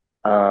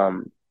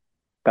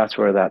 that's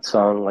where that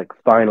song like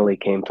finally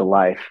came to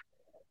life.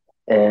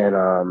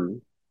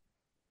 And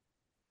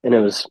it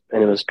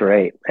was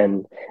great.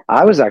 And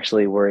I was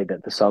actually worried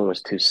that the song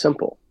was too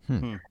simple.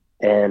 And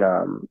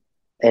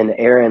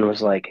Aaron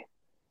was like,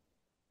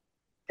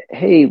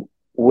 hey,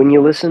 when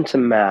you listen to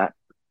Matt,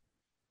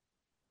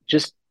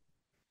 just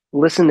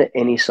listen to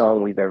any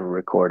song we've ever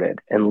recorded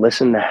and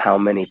listen to how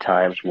many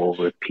times we'll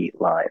repeat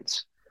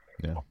lines.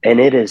 Yeah. And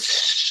it is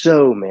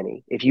so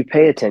many. If you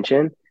pay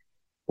attention,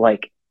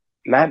 like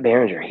Matt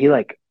Berenger,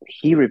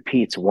 he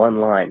repeats one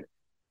line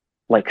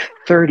like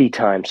 30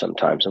 times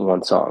sometimes in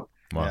one song.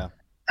 Wow.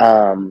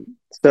 Yeah.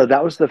 So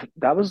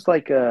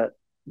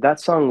that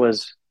song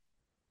was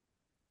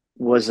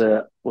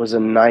a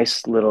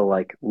nice little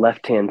like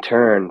left-hand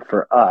turn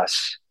for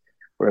us,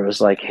 where it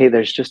was like, hey,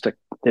 there's just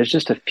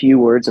a few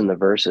words in the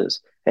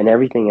verses, and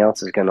everything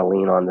else is going to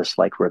lean on this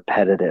like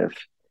repetitive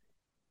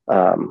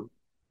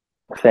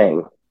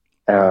thing.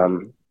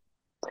 And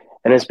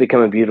it's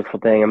become a beautiful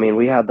thing. I mean,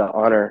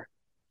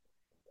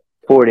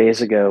 4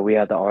 days ago, we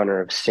had the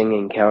honor of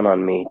singing Count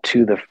on Me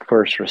to the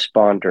first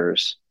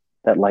responders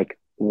that like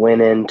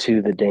went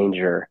into the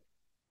danger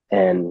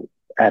and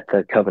at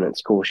the Covenant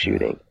school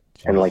shooting.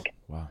 And like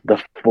wow. the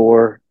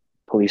 4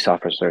 police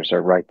officers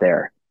are right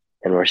there,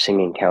 and we're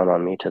singing Count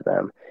on Me to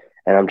them.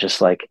 And I'm just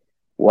like,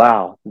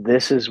 wow,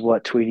 this is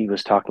what Tweety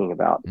was talking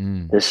about.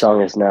 This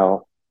song is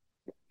now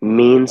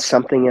means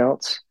something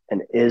else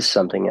and is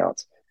something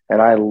else.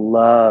 And I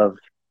love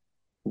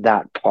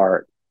that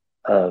part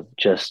of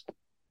just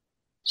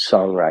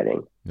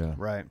songwriting. Yeah.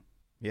 Right.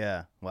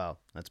 Yeah. Wow.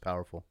 That's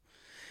powerful.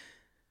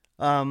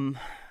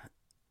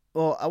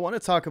 Well, I want to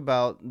talk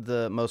about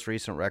the most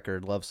recent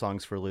record, Love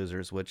Songs for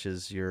Losers, which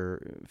is your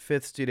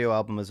 5th studio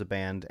album as a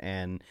band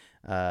and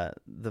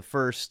the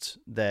first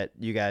that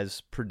you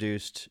guys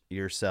produced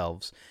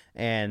yourselves.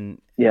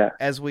 And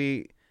as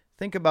we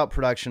think about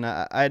production,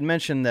 I had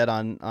mentioned that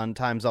on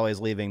Time's Always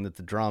Leaving that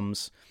the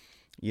drums,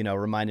 you know,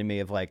 reminded me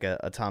of like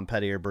a Tom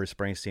Petty or Bruce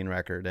Springsteen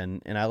record.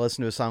 And I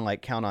listened to a song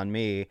like Count on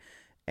Me,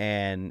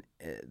 and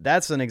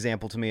that's an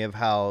example to me of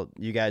how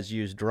you guys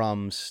use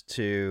drums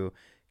to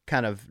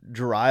kind of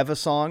drive a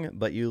song,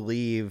 but you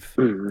leave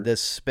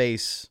this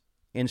space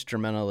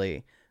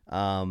instrumentally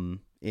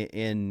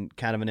in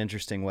kind of an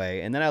interesting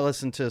way. And then I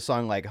listened to a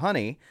song like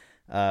Honey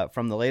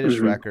from the latest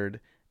record,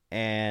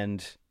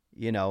 and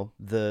you know,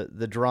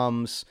 the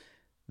drums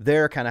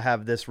there kind of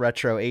have this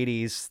retro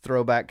 80s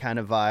throwback kind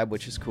of vibe,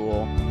 which is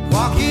cool.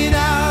 Walking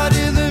out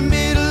in the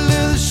middle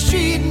of the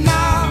street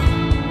now,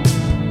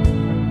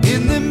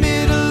 in the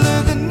middle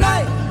of the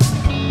night,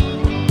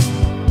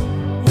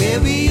 where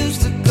we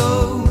used to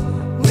go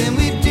when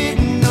we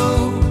didn't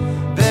know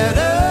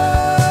better.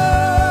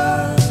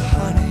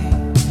 Honey,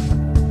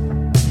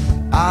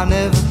 I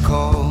never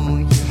call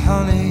you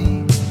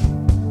honey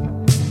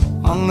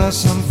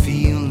unless I'm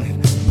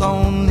feeling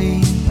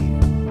lonely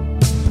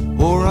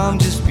or I'm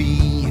just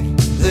being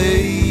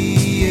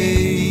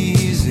lazy,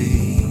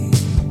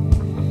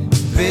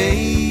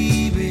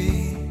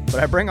 baby.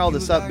 But I bring all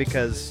this up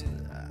because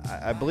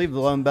I believe the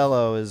Lone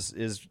Bellow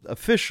is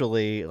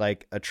officially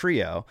like a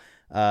trio.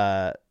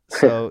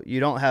 So you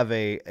don't have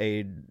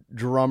a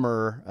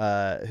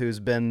drummer who's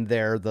been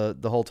there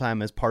the whole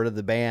time as part of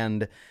the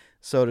band,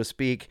 so to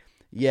speak,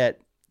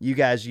 yet you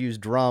guys use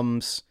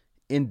drums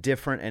in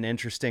different and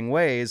interesting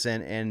ways.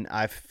 And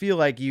I feel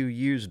like you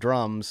use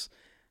drums,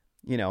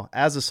 you know,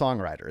 as a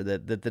songwriter,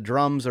 that the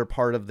drums are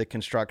part of the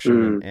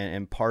construction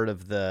and part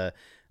of the,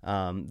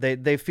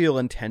 they feel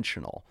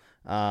intentional.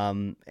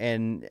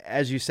 And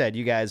as you said,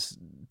 you guys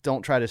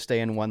don't try to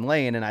stay in one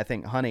lane. And I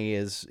think Honey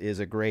is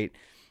a great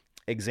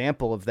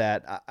example of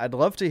that. I'd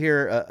love to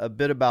hear a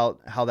bit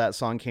about how that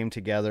song came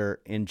together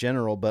in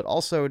general, but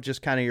also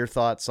just kind of your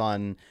thoughts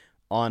on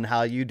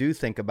how you do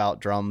think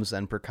about drums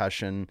and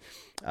percussion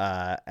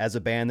as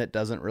a band that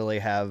doesn't really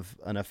have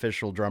an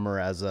official drummer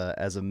as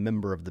a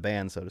member of the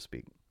band, so to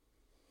speak.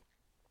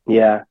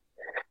 Yeah.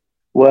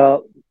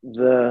 Well,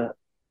 the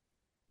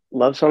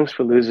Love Songs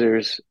for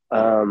Losers,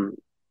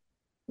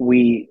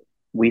 we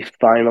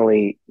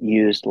finally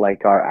used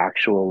like our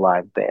actual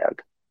live band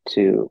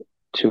to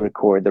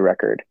record the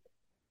record.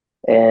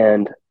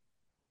 And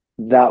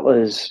that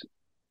was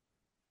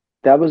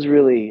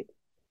really,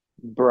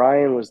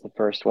 Brian was the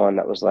first one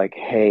that was like,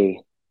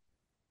 hey,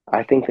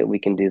 I think that we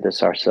can do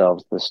this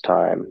ourselves this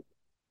time.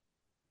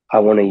 I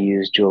want to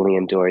use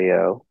Julian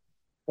Dorio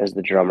as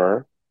the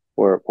drummer.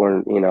 We're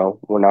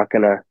not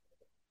gonna,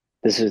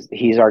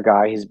 he's our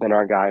guy. He's been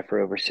our guy for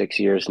over 6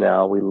 years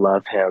now. We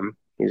love him.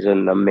 He's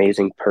an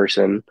amazing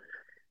person.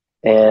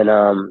 And,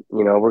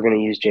 we're going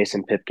to use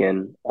Jason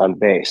Pipkin on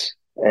bass.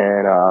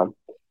 And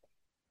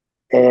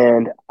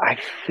I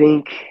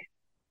think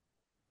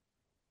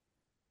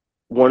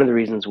one of the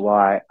reasons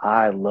why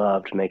I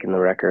loved making the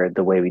record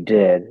the way we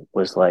did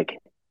was like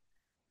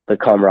the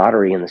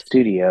camaraderie in the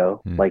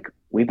studio. Like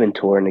we've been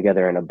touring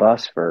together in a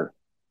bus for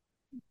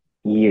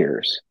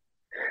years,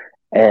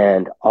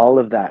 and all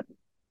of that,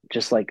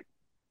 just like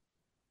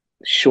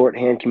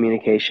shorthand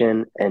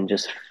communication and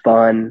just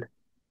fun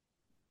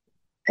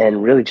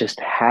and really just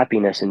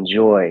happiness and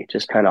joy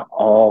just kind of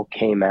all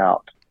came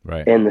out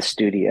in the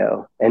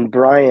studio. And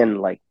Brian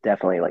like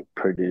definitely like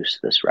produced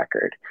this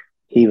record.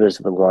 He was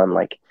the one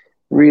like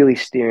really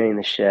steering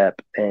the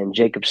ship, and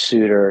Jacob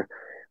Suter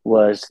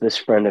was this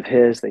friend of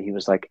his that he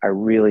was like, I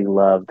really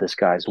love this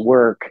guy's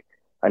work.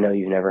 I know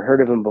you've never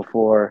heard of him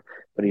before,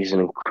 but he's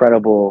an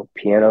incredible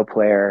piano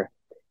player,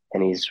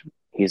 and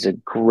he's a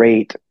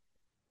great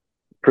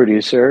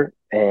producer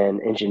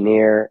and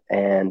engineer,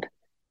 and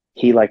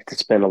he liked to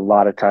spend a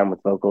lot of time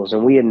with vocals.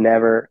 And we had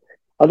never,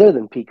 other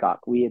than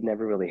Peacock, we had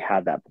never really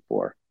had that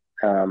before,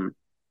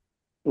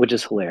 which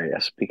is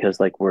hilarious because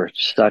like we're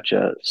such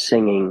a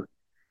singing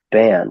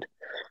band.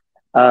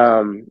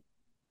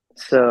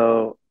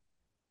 So,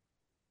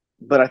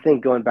 but I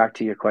think going back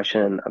to your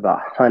question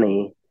about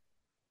Honey,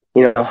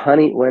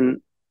 Honey,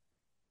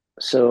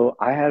 so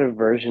I had a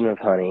version of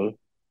Honey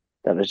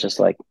that was just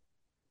like,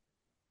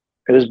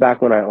 it was back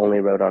when I only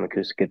wrote on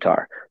acoustic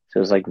guitar. So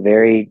it was like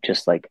very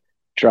just like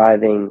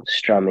driving,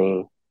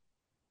 strummy,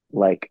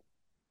 like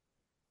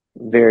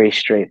very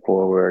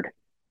straightforward.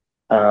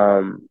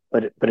 But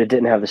it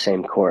didn't have the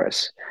same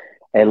chorus.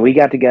 And we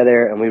got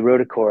together and we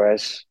wrote a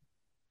chorus.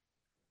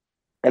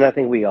 And I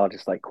think we all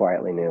just like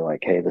quietly knew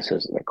like, hey, this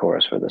isn't the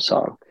chorus for the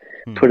song.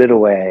 Put it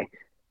away.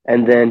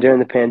 And then during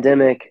the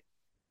pandemic,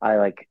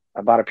 I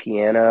bought a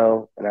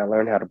piano and I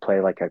learned how to play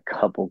like a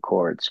couple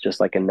chords, just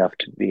like enough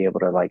to be able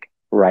to like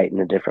write in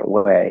a different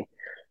way.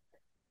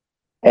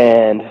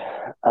 And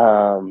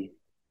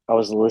I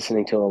was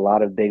listening to a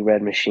lot of Big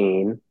Red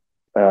Machine,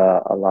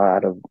 a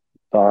lot of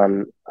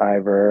Bon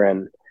Iver,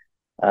 and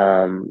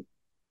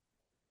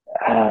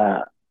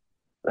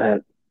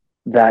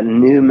that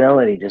new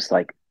melody just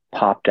like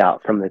popped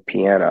out from the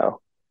piano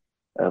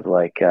of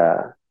like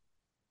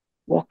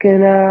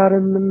walking out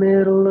in the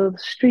middle of the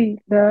street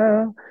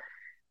now.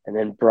 And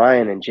then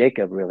Brian and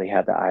Jacob really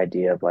had the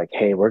idea of like,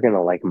 hey, we're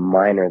gonna like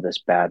minor this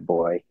bad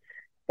boy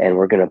and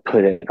we're gonna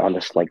put it on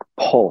this like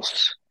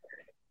pulse.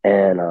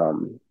 And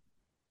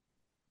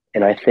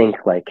I think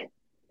like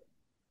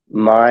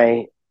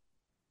my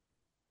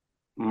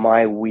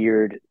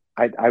weird,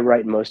 I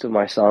write most of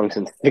my songs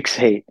in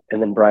 6/8,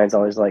 and then Brian's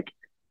always like,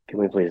 can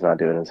we please not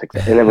do it in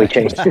 6/8? And then we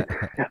changed it.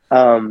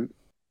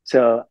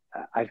 So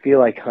I feel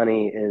like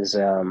Honey is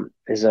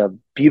a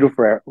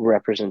beautiful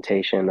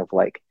representation of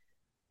like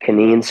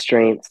Kaneen's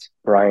strengths,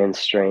 Brian's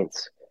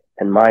strengths,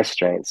 and my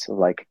strengths.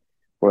 Like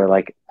where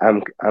like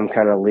I'm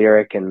kind of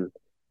lyric and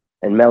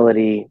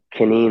melody.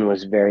 Kaneen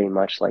was very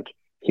much like,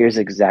 here's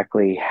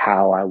exactly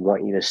how I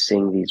want you to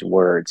sing these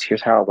words.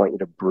 Here's how I want you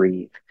to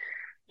breathe.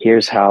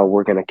 Here's how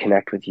we're going to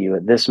connect with you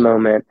at this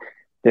moment.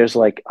 There's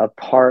like a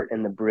part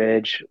in the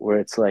bridge where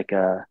it's like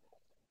I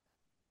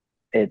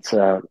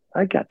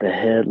got the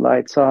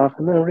headlights off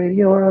and the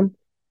radio on.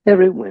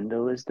 Every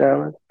window is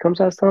down. It comes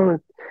out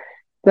song.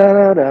 Da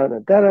da da da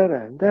da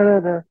da da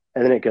da.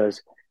 And then it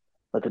goes,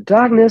 let the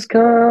darkness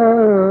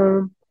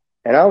come.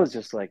 And I was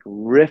just like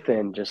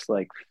riffing, just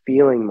like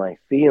feeling my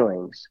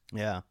feelings.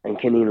 Yeah. And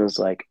Kaneen was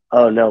like,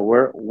 oh no,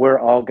 we're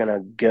all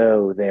gonna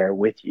go there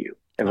with you.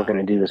 And we're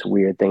gonna do this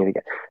weird thing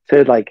together.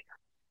 So like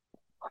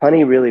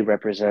Honey really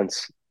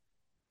represents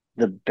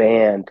the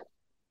band,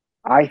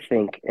 I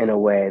think, in a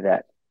way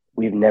that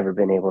we've never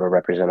been able to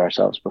represent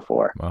ourselves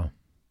before. Wow.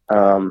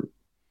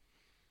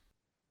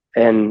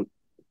 And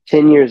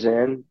 10 years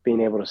in,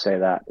 being able to say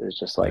that is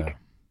just like,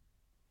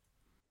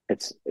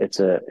 it's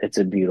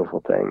a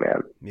beautiful thing,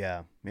 man.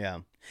 Yeah. Yeah.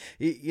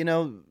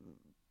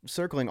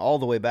 Circling all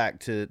the way back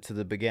to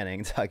the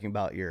beginning, talking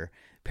about your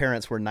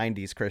parents were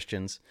 90s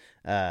Christians,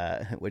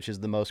 which is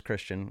the most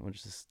Christian,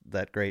 which is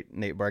that great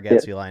Nate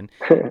Bargatze line.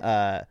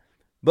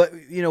 But,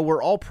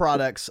 we're all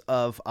products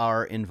of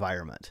our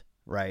environment,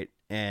 right?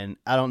 And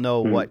I don't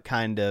know what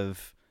kind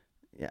of,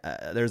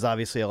 there's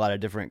obviously a lot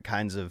of different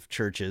kinds of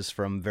churches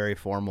from very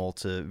formal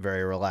to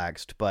very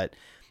relaxed, but,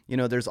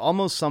 there's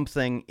almost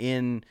something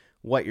in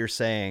what you're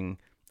saying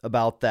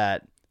about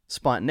that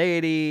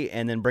spontaneity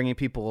and then bringing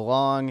people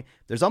along.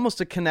 There's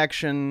almost a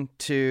connection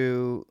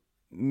to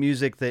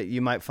music that you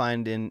might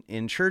find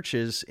in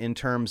churches in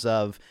terms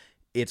of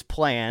it's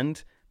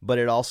planned, but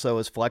it also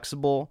is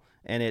flexible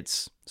and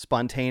it's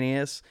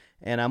spontaneous.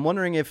 And I'm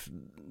wondering if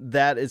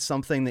that is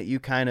something that you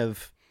kind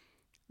of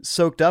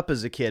soaked up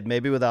as a kid,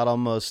 maybe without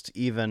almost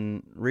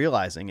even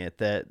realizing it,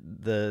 that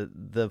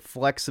the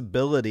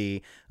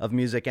flexibility of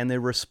music and the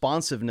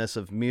responsiveness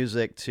of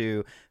music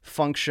to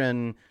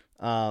function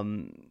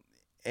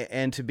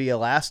and to be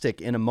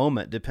elastic in a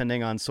moment,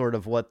 depending on sort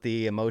of what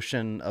the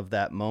emotion of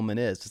that moment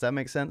is. Does that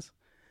make sense?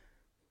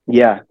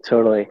 Yeah,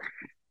 totally.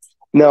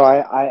 No,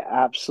 I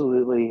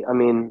absolutely, I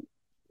mean,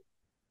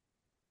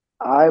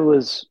 I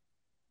was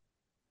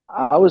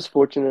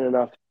fortunate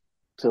enough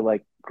to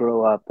like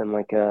grow up in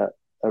like a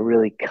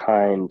really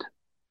kind,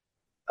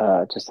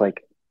 just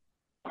like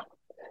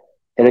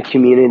in a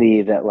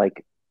community that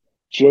like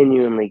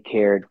genuinely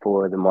cared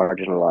for the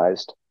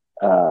marginalized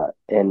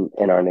in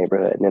our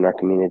neighborhood and in our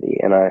community,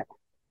 and I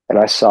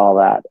saw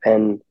that,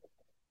 and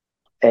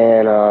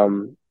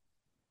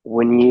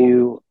when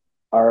you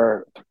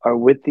are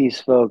with these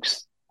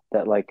folks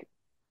that like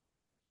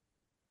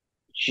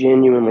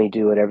genuinely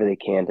do whatever they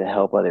can to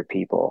help other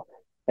people,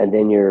 and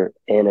then you're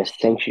in a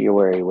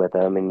sanctuary with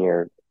them and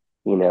you're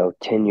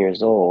 10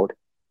 years old,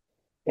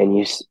 and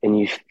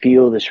you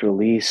feel this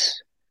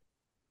release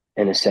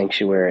in a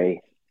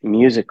sanctuary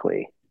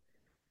musically,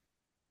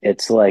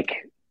 it's like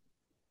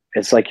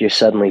it's like you're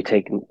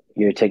taken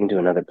to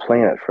another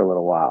planet for a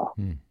little while.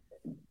 Hmm.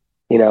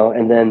 You know,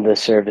 and then the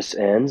service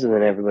ends and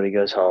then everybody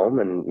goes home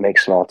and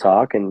makes small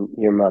talk, and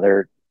your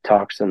mother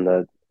talks in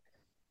the,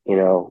 you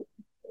know,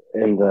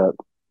 in the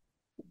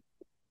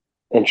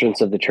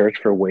entrance of the church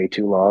for way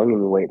too long,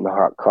 and you wait in the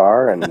hot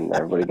car and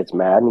everybody gets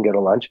mad and go to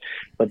lunch.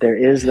 But there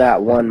is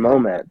that one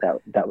moment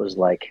that was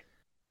like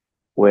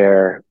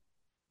where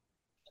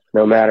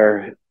no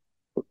matter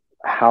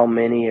how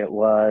many it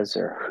was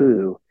or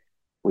who,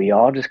 we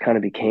all just kind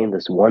of became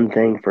this one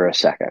thing for a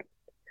second.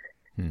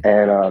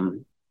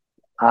 And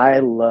I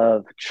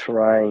love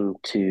trying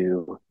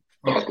to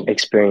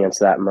experience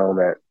that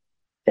moment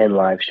in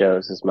live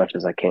shows as much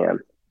as I can.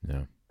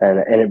 Yeah.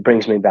 And it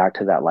brings me back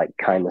to that like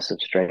kindness of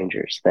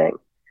strangers thing.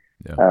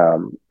 Yeah.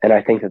 And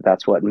I think that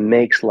that's what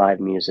makes live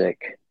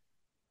music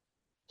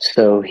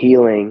so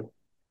healing.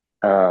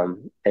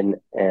 And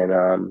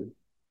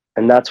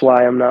that's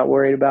why I'm not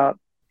worried about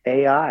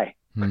AI.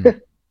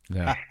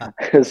 Yeah.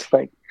 It's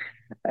like,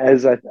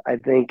 as I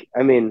think,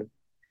 I mean,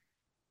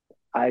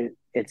 I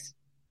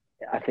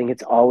think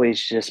it's always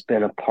just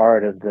been a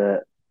part of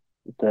the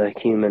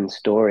human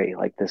story,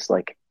 like this,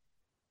 like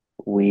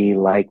we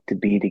like to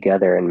be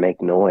together and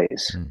make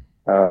noise.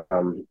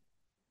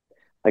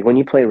 Like when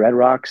you play Red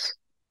Rocks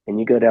and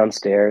you go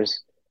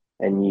downstairs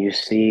and you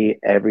see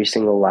every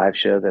single live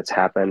show that's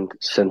happened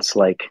since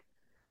like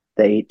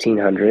the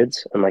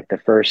 1800s and like the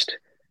first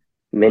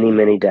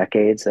many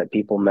decades that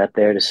people met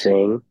there to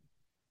sing.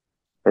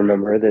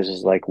 Remember, this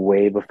is like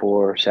way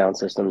before sound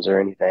systems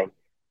or anything.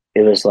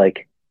 It was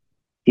like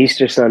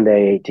Easter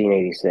Sunday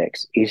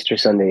 1886, Easter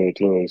Sunday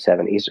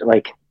 1887, Easter,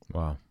 like,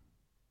 Wow.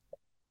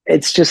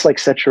 it's just like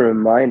such a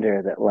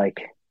reminder that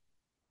like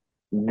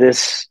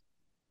this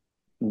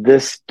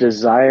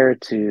desire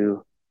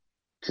to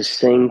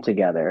sing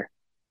together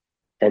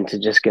and to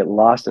just get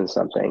lost in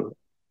something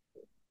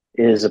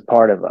is a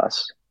part of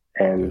us.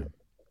 And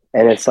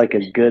it's like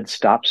a good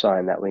stop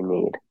sign that we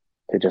need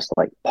to just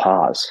like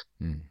pause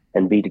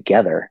and be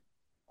together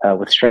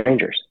with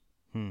strangers.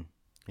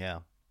 Yeah.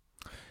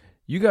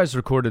 You guys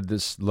recorded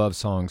this Love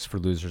Songs for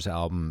Losers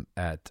album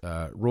at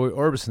Roy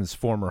Orbison's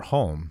former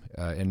home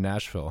in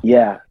Nashville.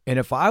 Yeah. And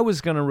if I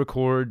was going to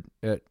record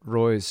at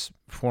Roy's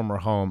former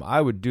home,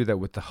 I would do that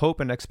with the hope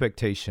and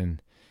expectation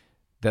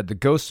that the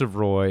ghost of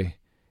Roy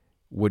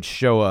would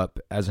show up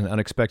as an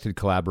unexpected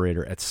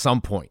collaborator at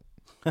some point,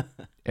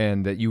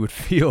 and that you would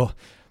feel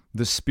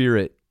the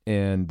spirit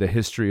and the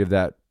history of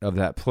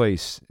that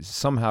place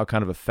somehow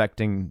kind of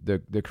affecting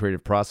the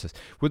creative process.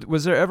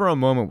 Was there ever a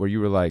moment where you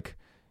were like,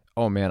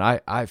 oh man,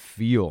 I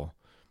feel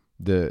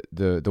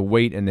the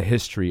weight and the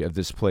history of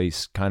this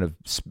place kind of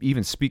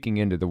even speaking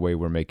into the way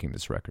we're making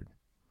this record?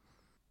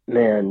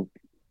 Man,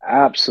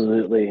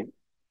 absolutely.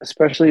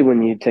 Especially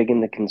when you take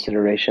into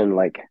consideration,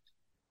 like,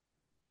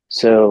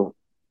 so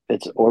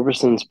it's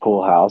Orbison's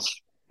pool house.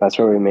 That's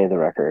where we made the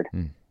record.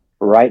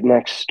 Right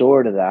next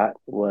door to that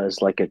was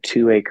like a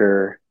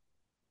 2-acre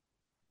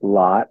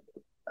lot.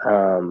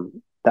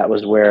 That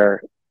was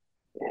where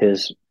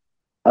his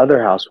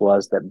other house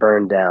was that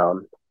burned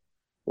down,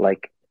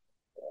 like,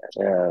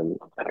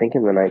 I think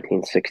in the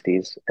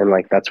 1960s. And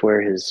like, that's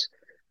where his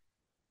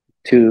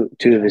two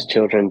of his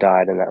children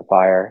died in that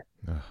fire.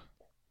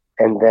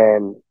 And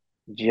then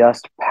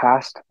just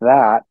past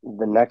that,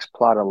 the next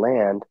plot of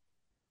land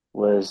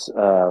was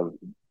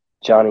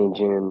Johnny and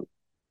June,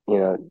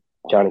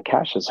 Johnny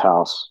Cash's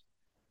house,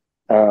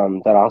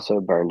 that also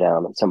burned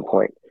down at some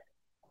point.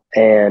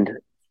 And,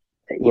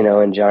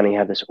 and Johnny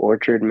had this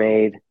orchard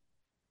made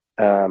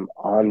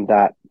on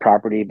that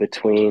property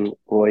between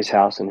Roy's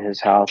house and his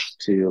house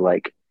to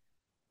like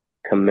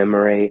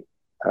commemorate,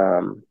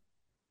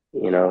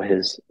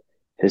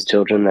 his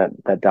children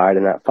that died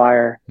in that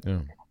fire.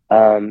 Yeah.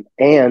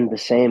 And the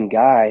same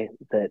guy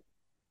that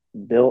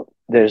built,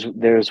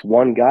 there's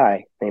one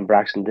guy named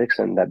Braxton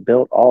Dixon that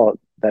built all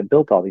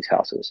these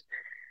houses.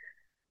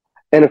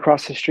 And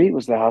across the street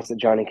was the house that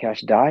Johnny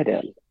Cash died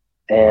in.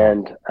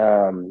 And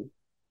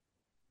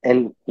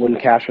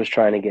when Cash was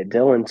trying to get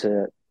Dylan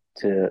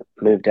to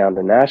move down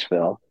to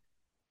Nashville,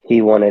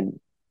 he wanted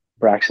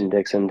Braxton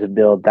Dixon to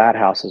build that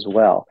house as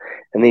well.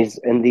 And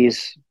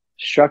these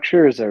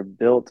structures are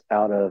built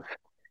out of,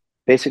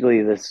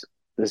 basically this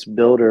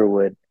builder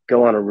would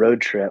go on a road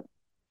trip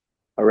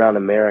around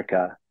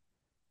America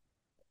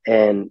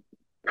and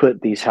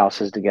put these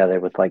houses together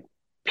with like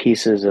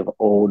pieces of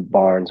old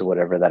barns or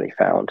whatever that he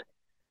found.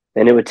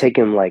 And it would take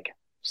him like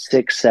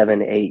 6,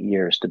 7, 8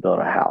 years to build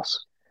a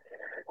house.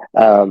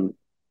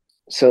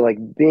 So like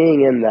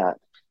being in that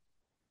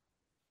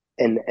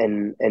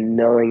and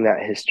knowing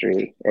that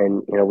history,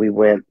 and we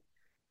went,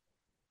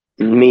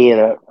 me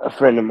and a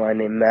friend of mine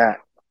named Matt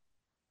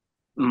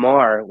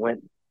Marr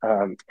went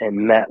and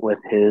met with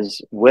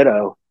his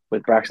widow,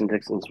 with Braxton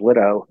Dixon's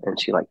widow, and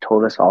she like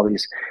told us all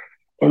these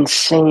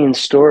insane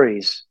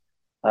stories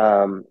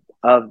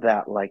of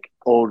that like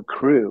old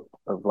crew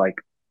of like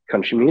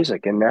country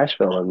music in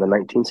Nashville in the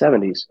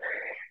 1970s.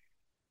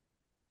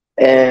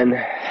 And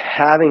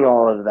having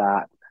all of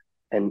that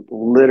and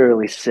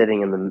literally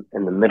sitting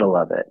in the middle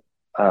of it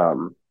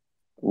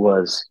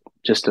was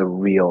just a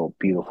real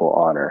beautiful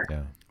honor.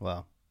 Yeah.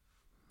 Wow.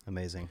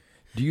 Amazing.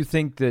 Do you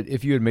think that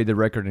if you had made the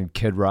record in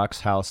Kid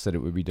Rock's house that it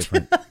would be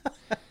different?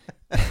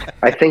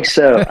 I think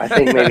so. I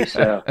think maybe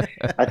so.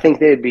 I think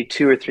there'd be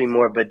 2 or 3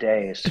 more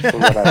bidets from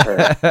what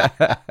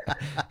I've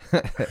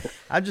heard.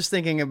 I'm just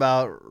thinking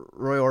about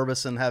Roy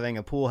Orbison having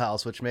a pool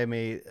house, which made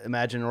me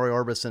imagine Roy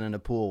Orbison in a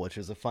pool, which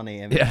is a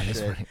funny image. Yeah,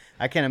 that's funny.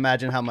 I can't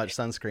imagine how much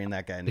sunscreen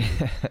that guy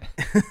needed.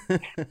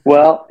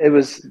 Well,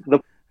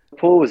 the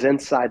pool was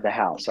inside the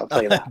house. I'll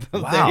tell you that.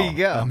 There you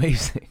go.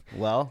 Amazing.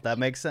 Well, that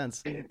makes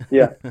sense.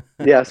 Yeah.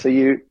 So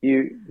you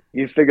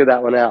figure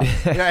that one out.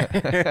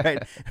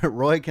 Right.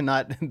 Roy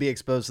cannot be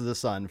exposed to the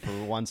sun for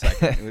 1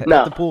 second.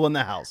 No. The pool in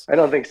the house. I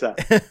don't think so.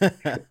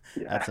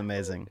 That's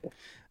amazing.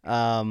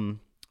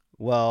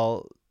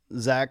 Well,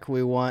 Zach,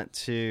 we want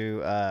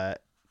to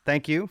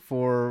thank you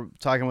for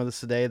talking with us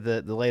today.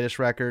 The latest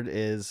record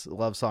is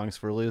Love Songs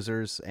for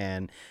Losers,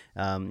 and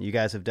you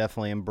guys have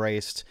definitely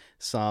embraced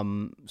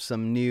some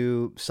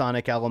new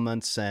sonic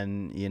elements,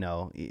 and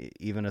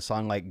even a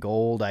song like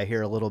Gold, I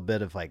hear a little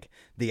bit of like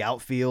The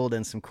Outfield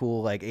and some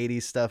cool like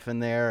 80s stuff in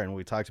there, and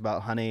we talked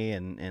about Honey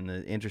and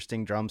the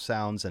interesting drum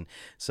sounds, and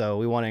so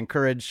we want to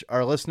encourage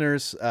our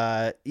listeners,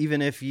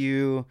 even if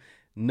you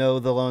know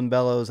the Lone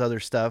Bellow's other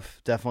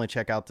stuff, definitely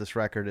check out this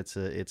record.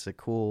 It's a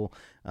cool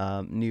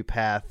new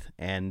path,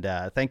 and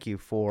thank you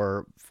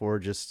for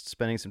just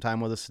spending some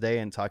time with us today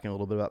and talking a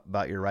little bit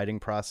about your writing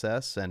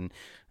process and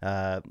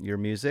your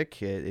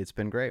music. It's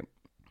been great.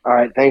 All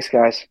right, thanks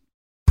guys.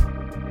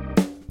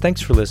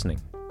 Thanks for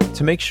listening.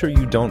 To make sure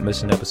you don't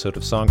miss an episode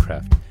of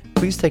Songcraft,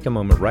 please take a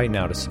moment right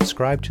now to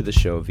subscribe to the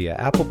show via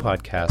Apple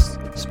Podcasts,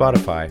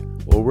 Spotify,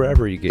 or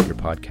wherever you get your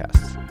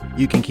podcasts.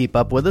 You can keep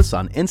up with us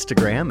on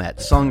Instagram at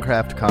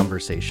Songcraft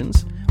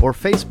Conversations or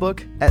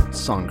Facebook at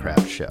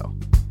Songcraft Show.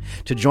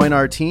 To join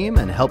our team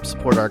and help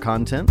support our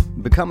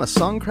content, become a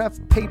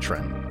Songcraft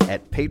patron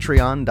at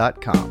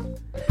patreon.com.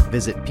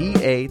 Visit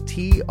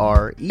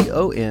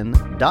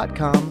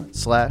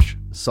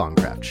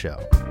patreon.com/Songcraft Show.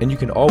 And you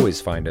can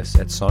always find us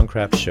at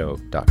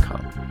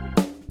songcraftshow.com.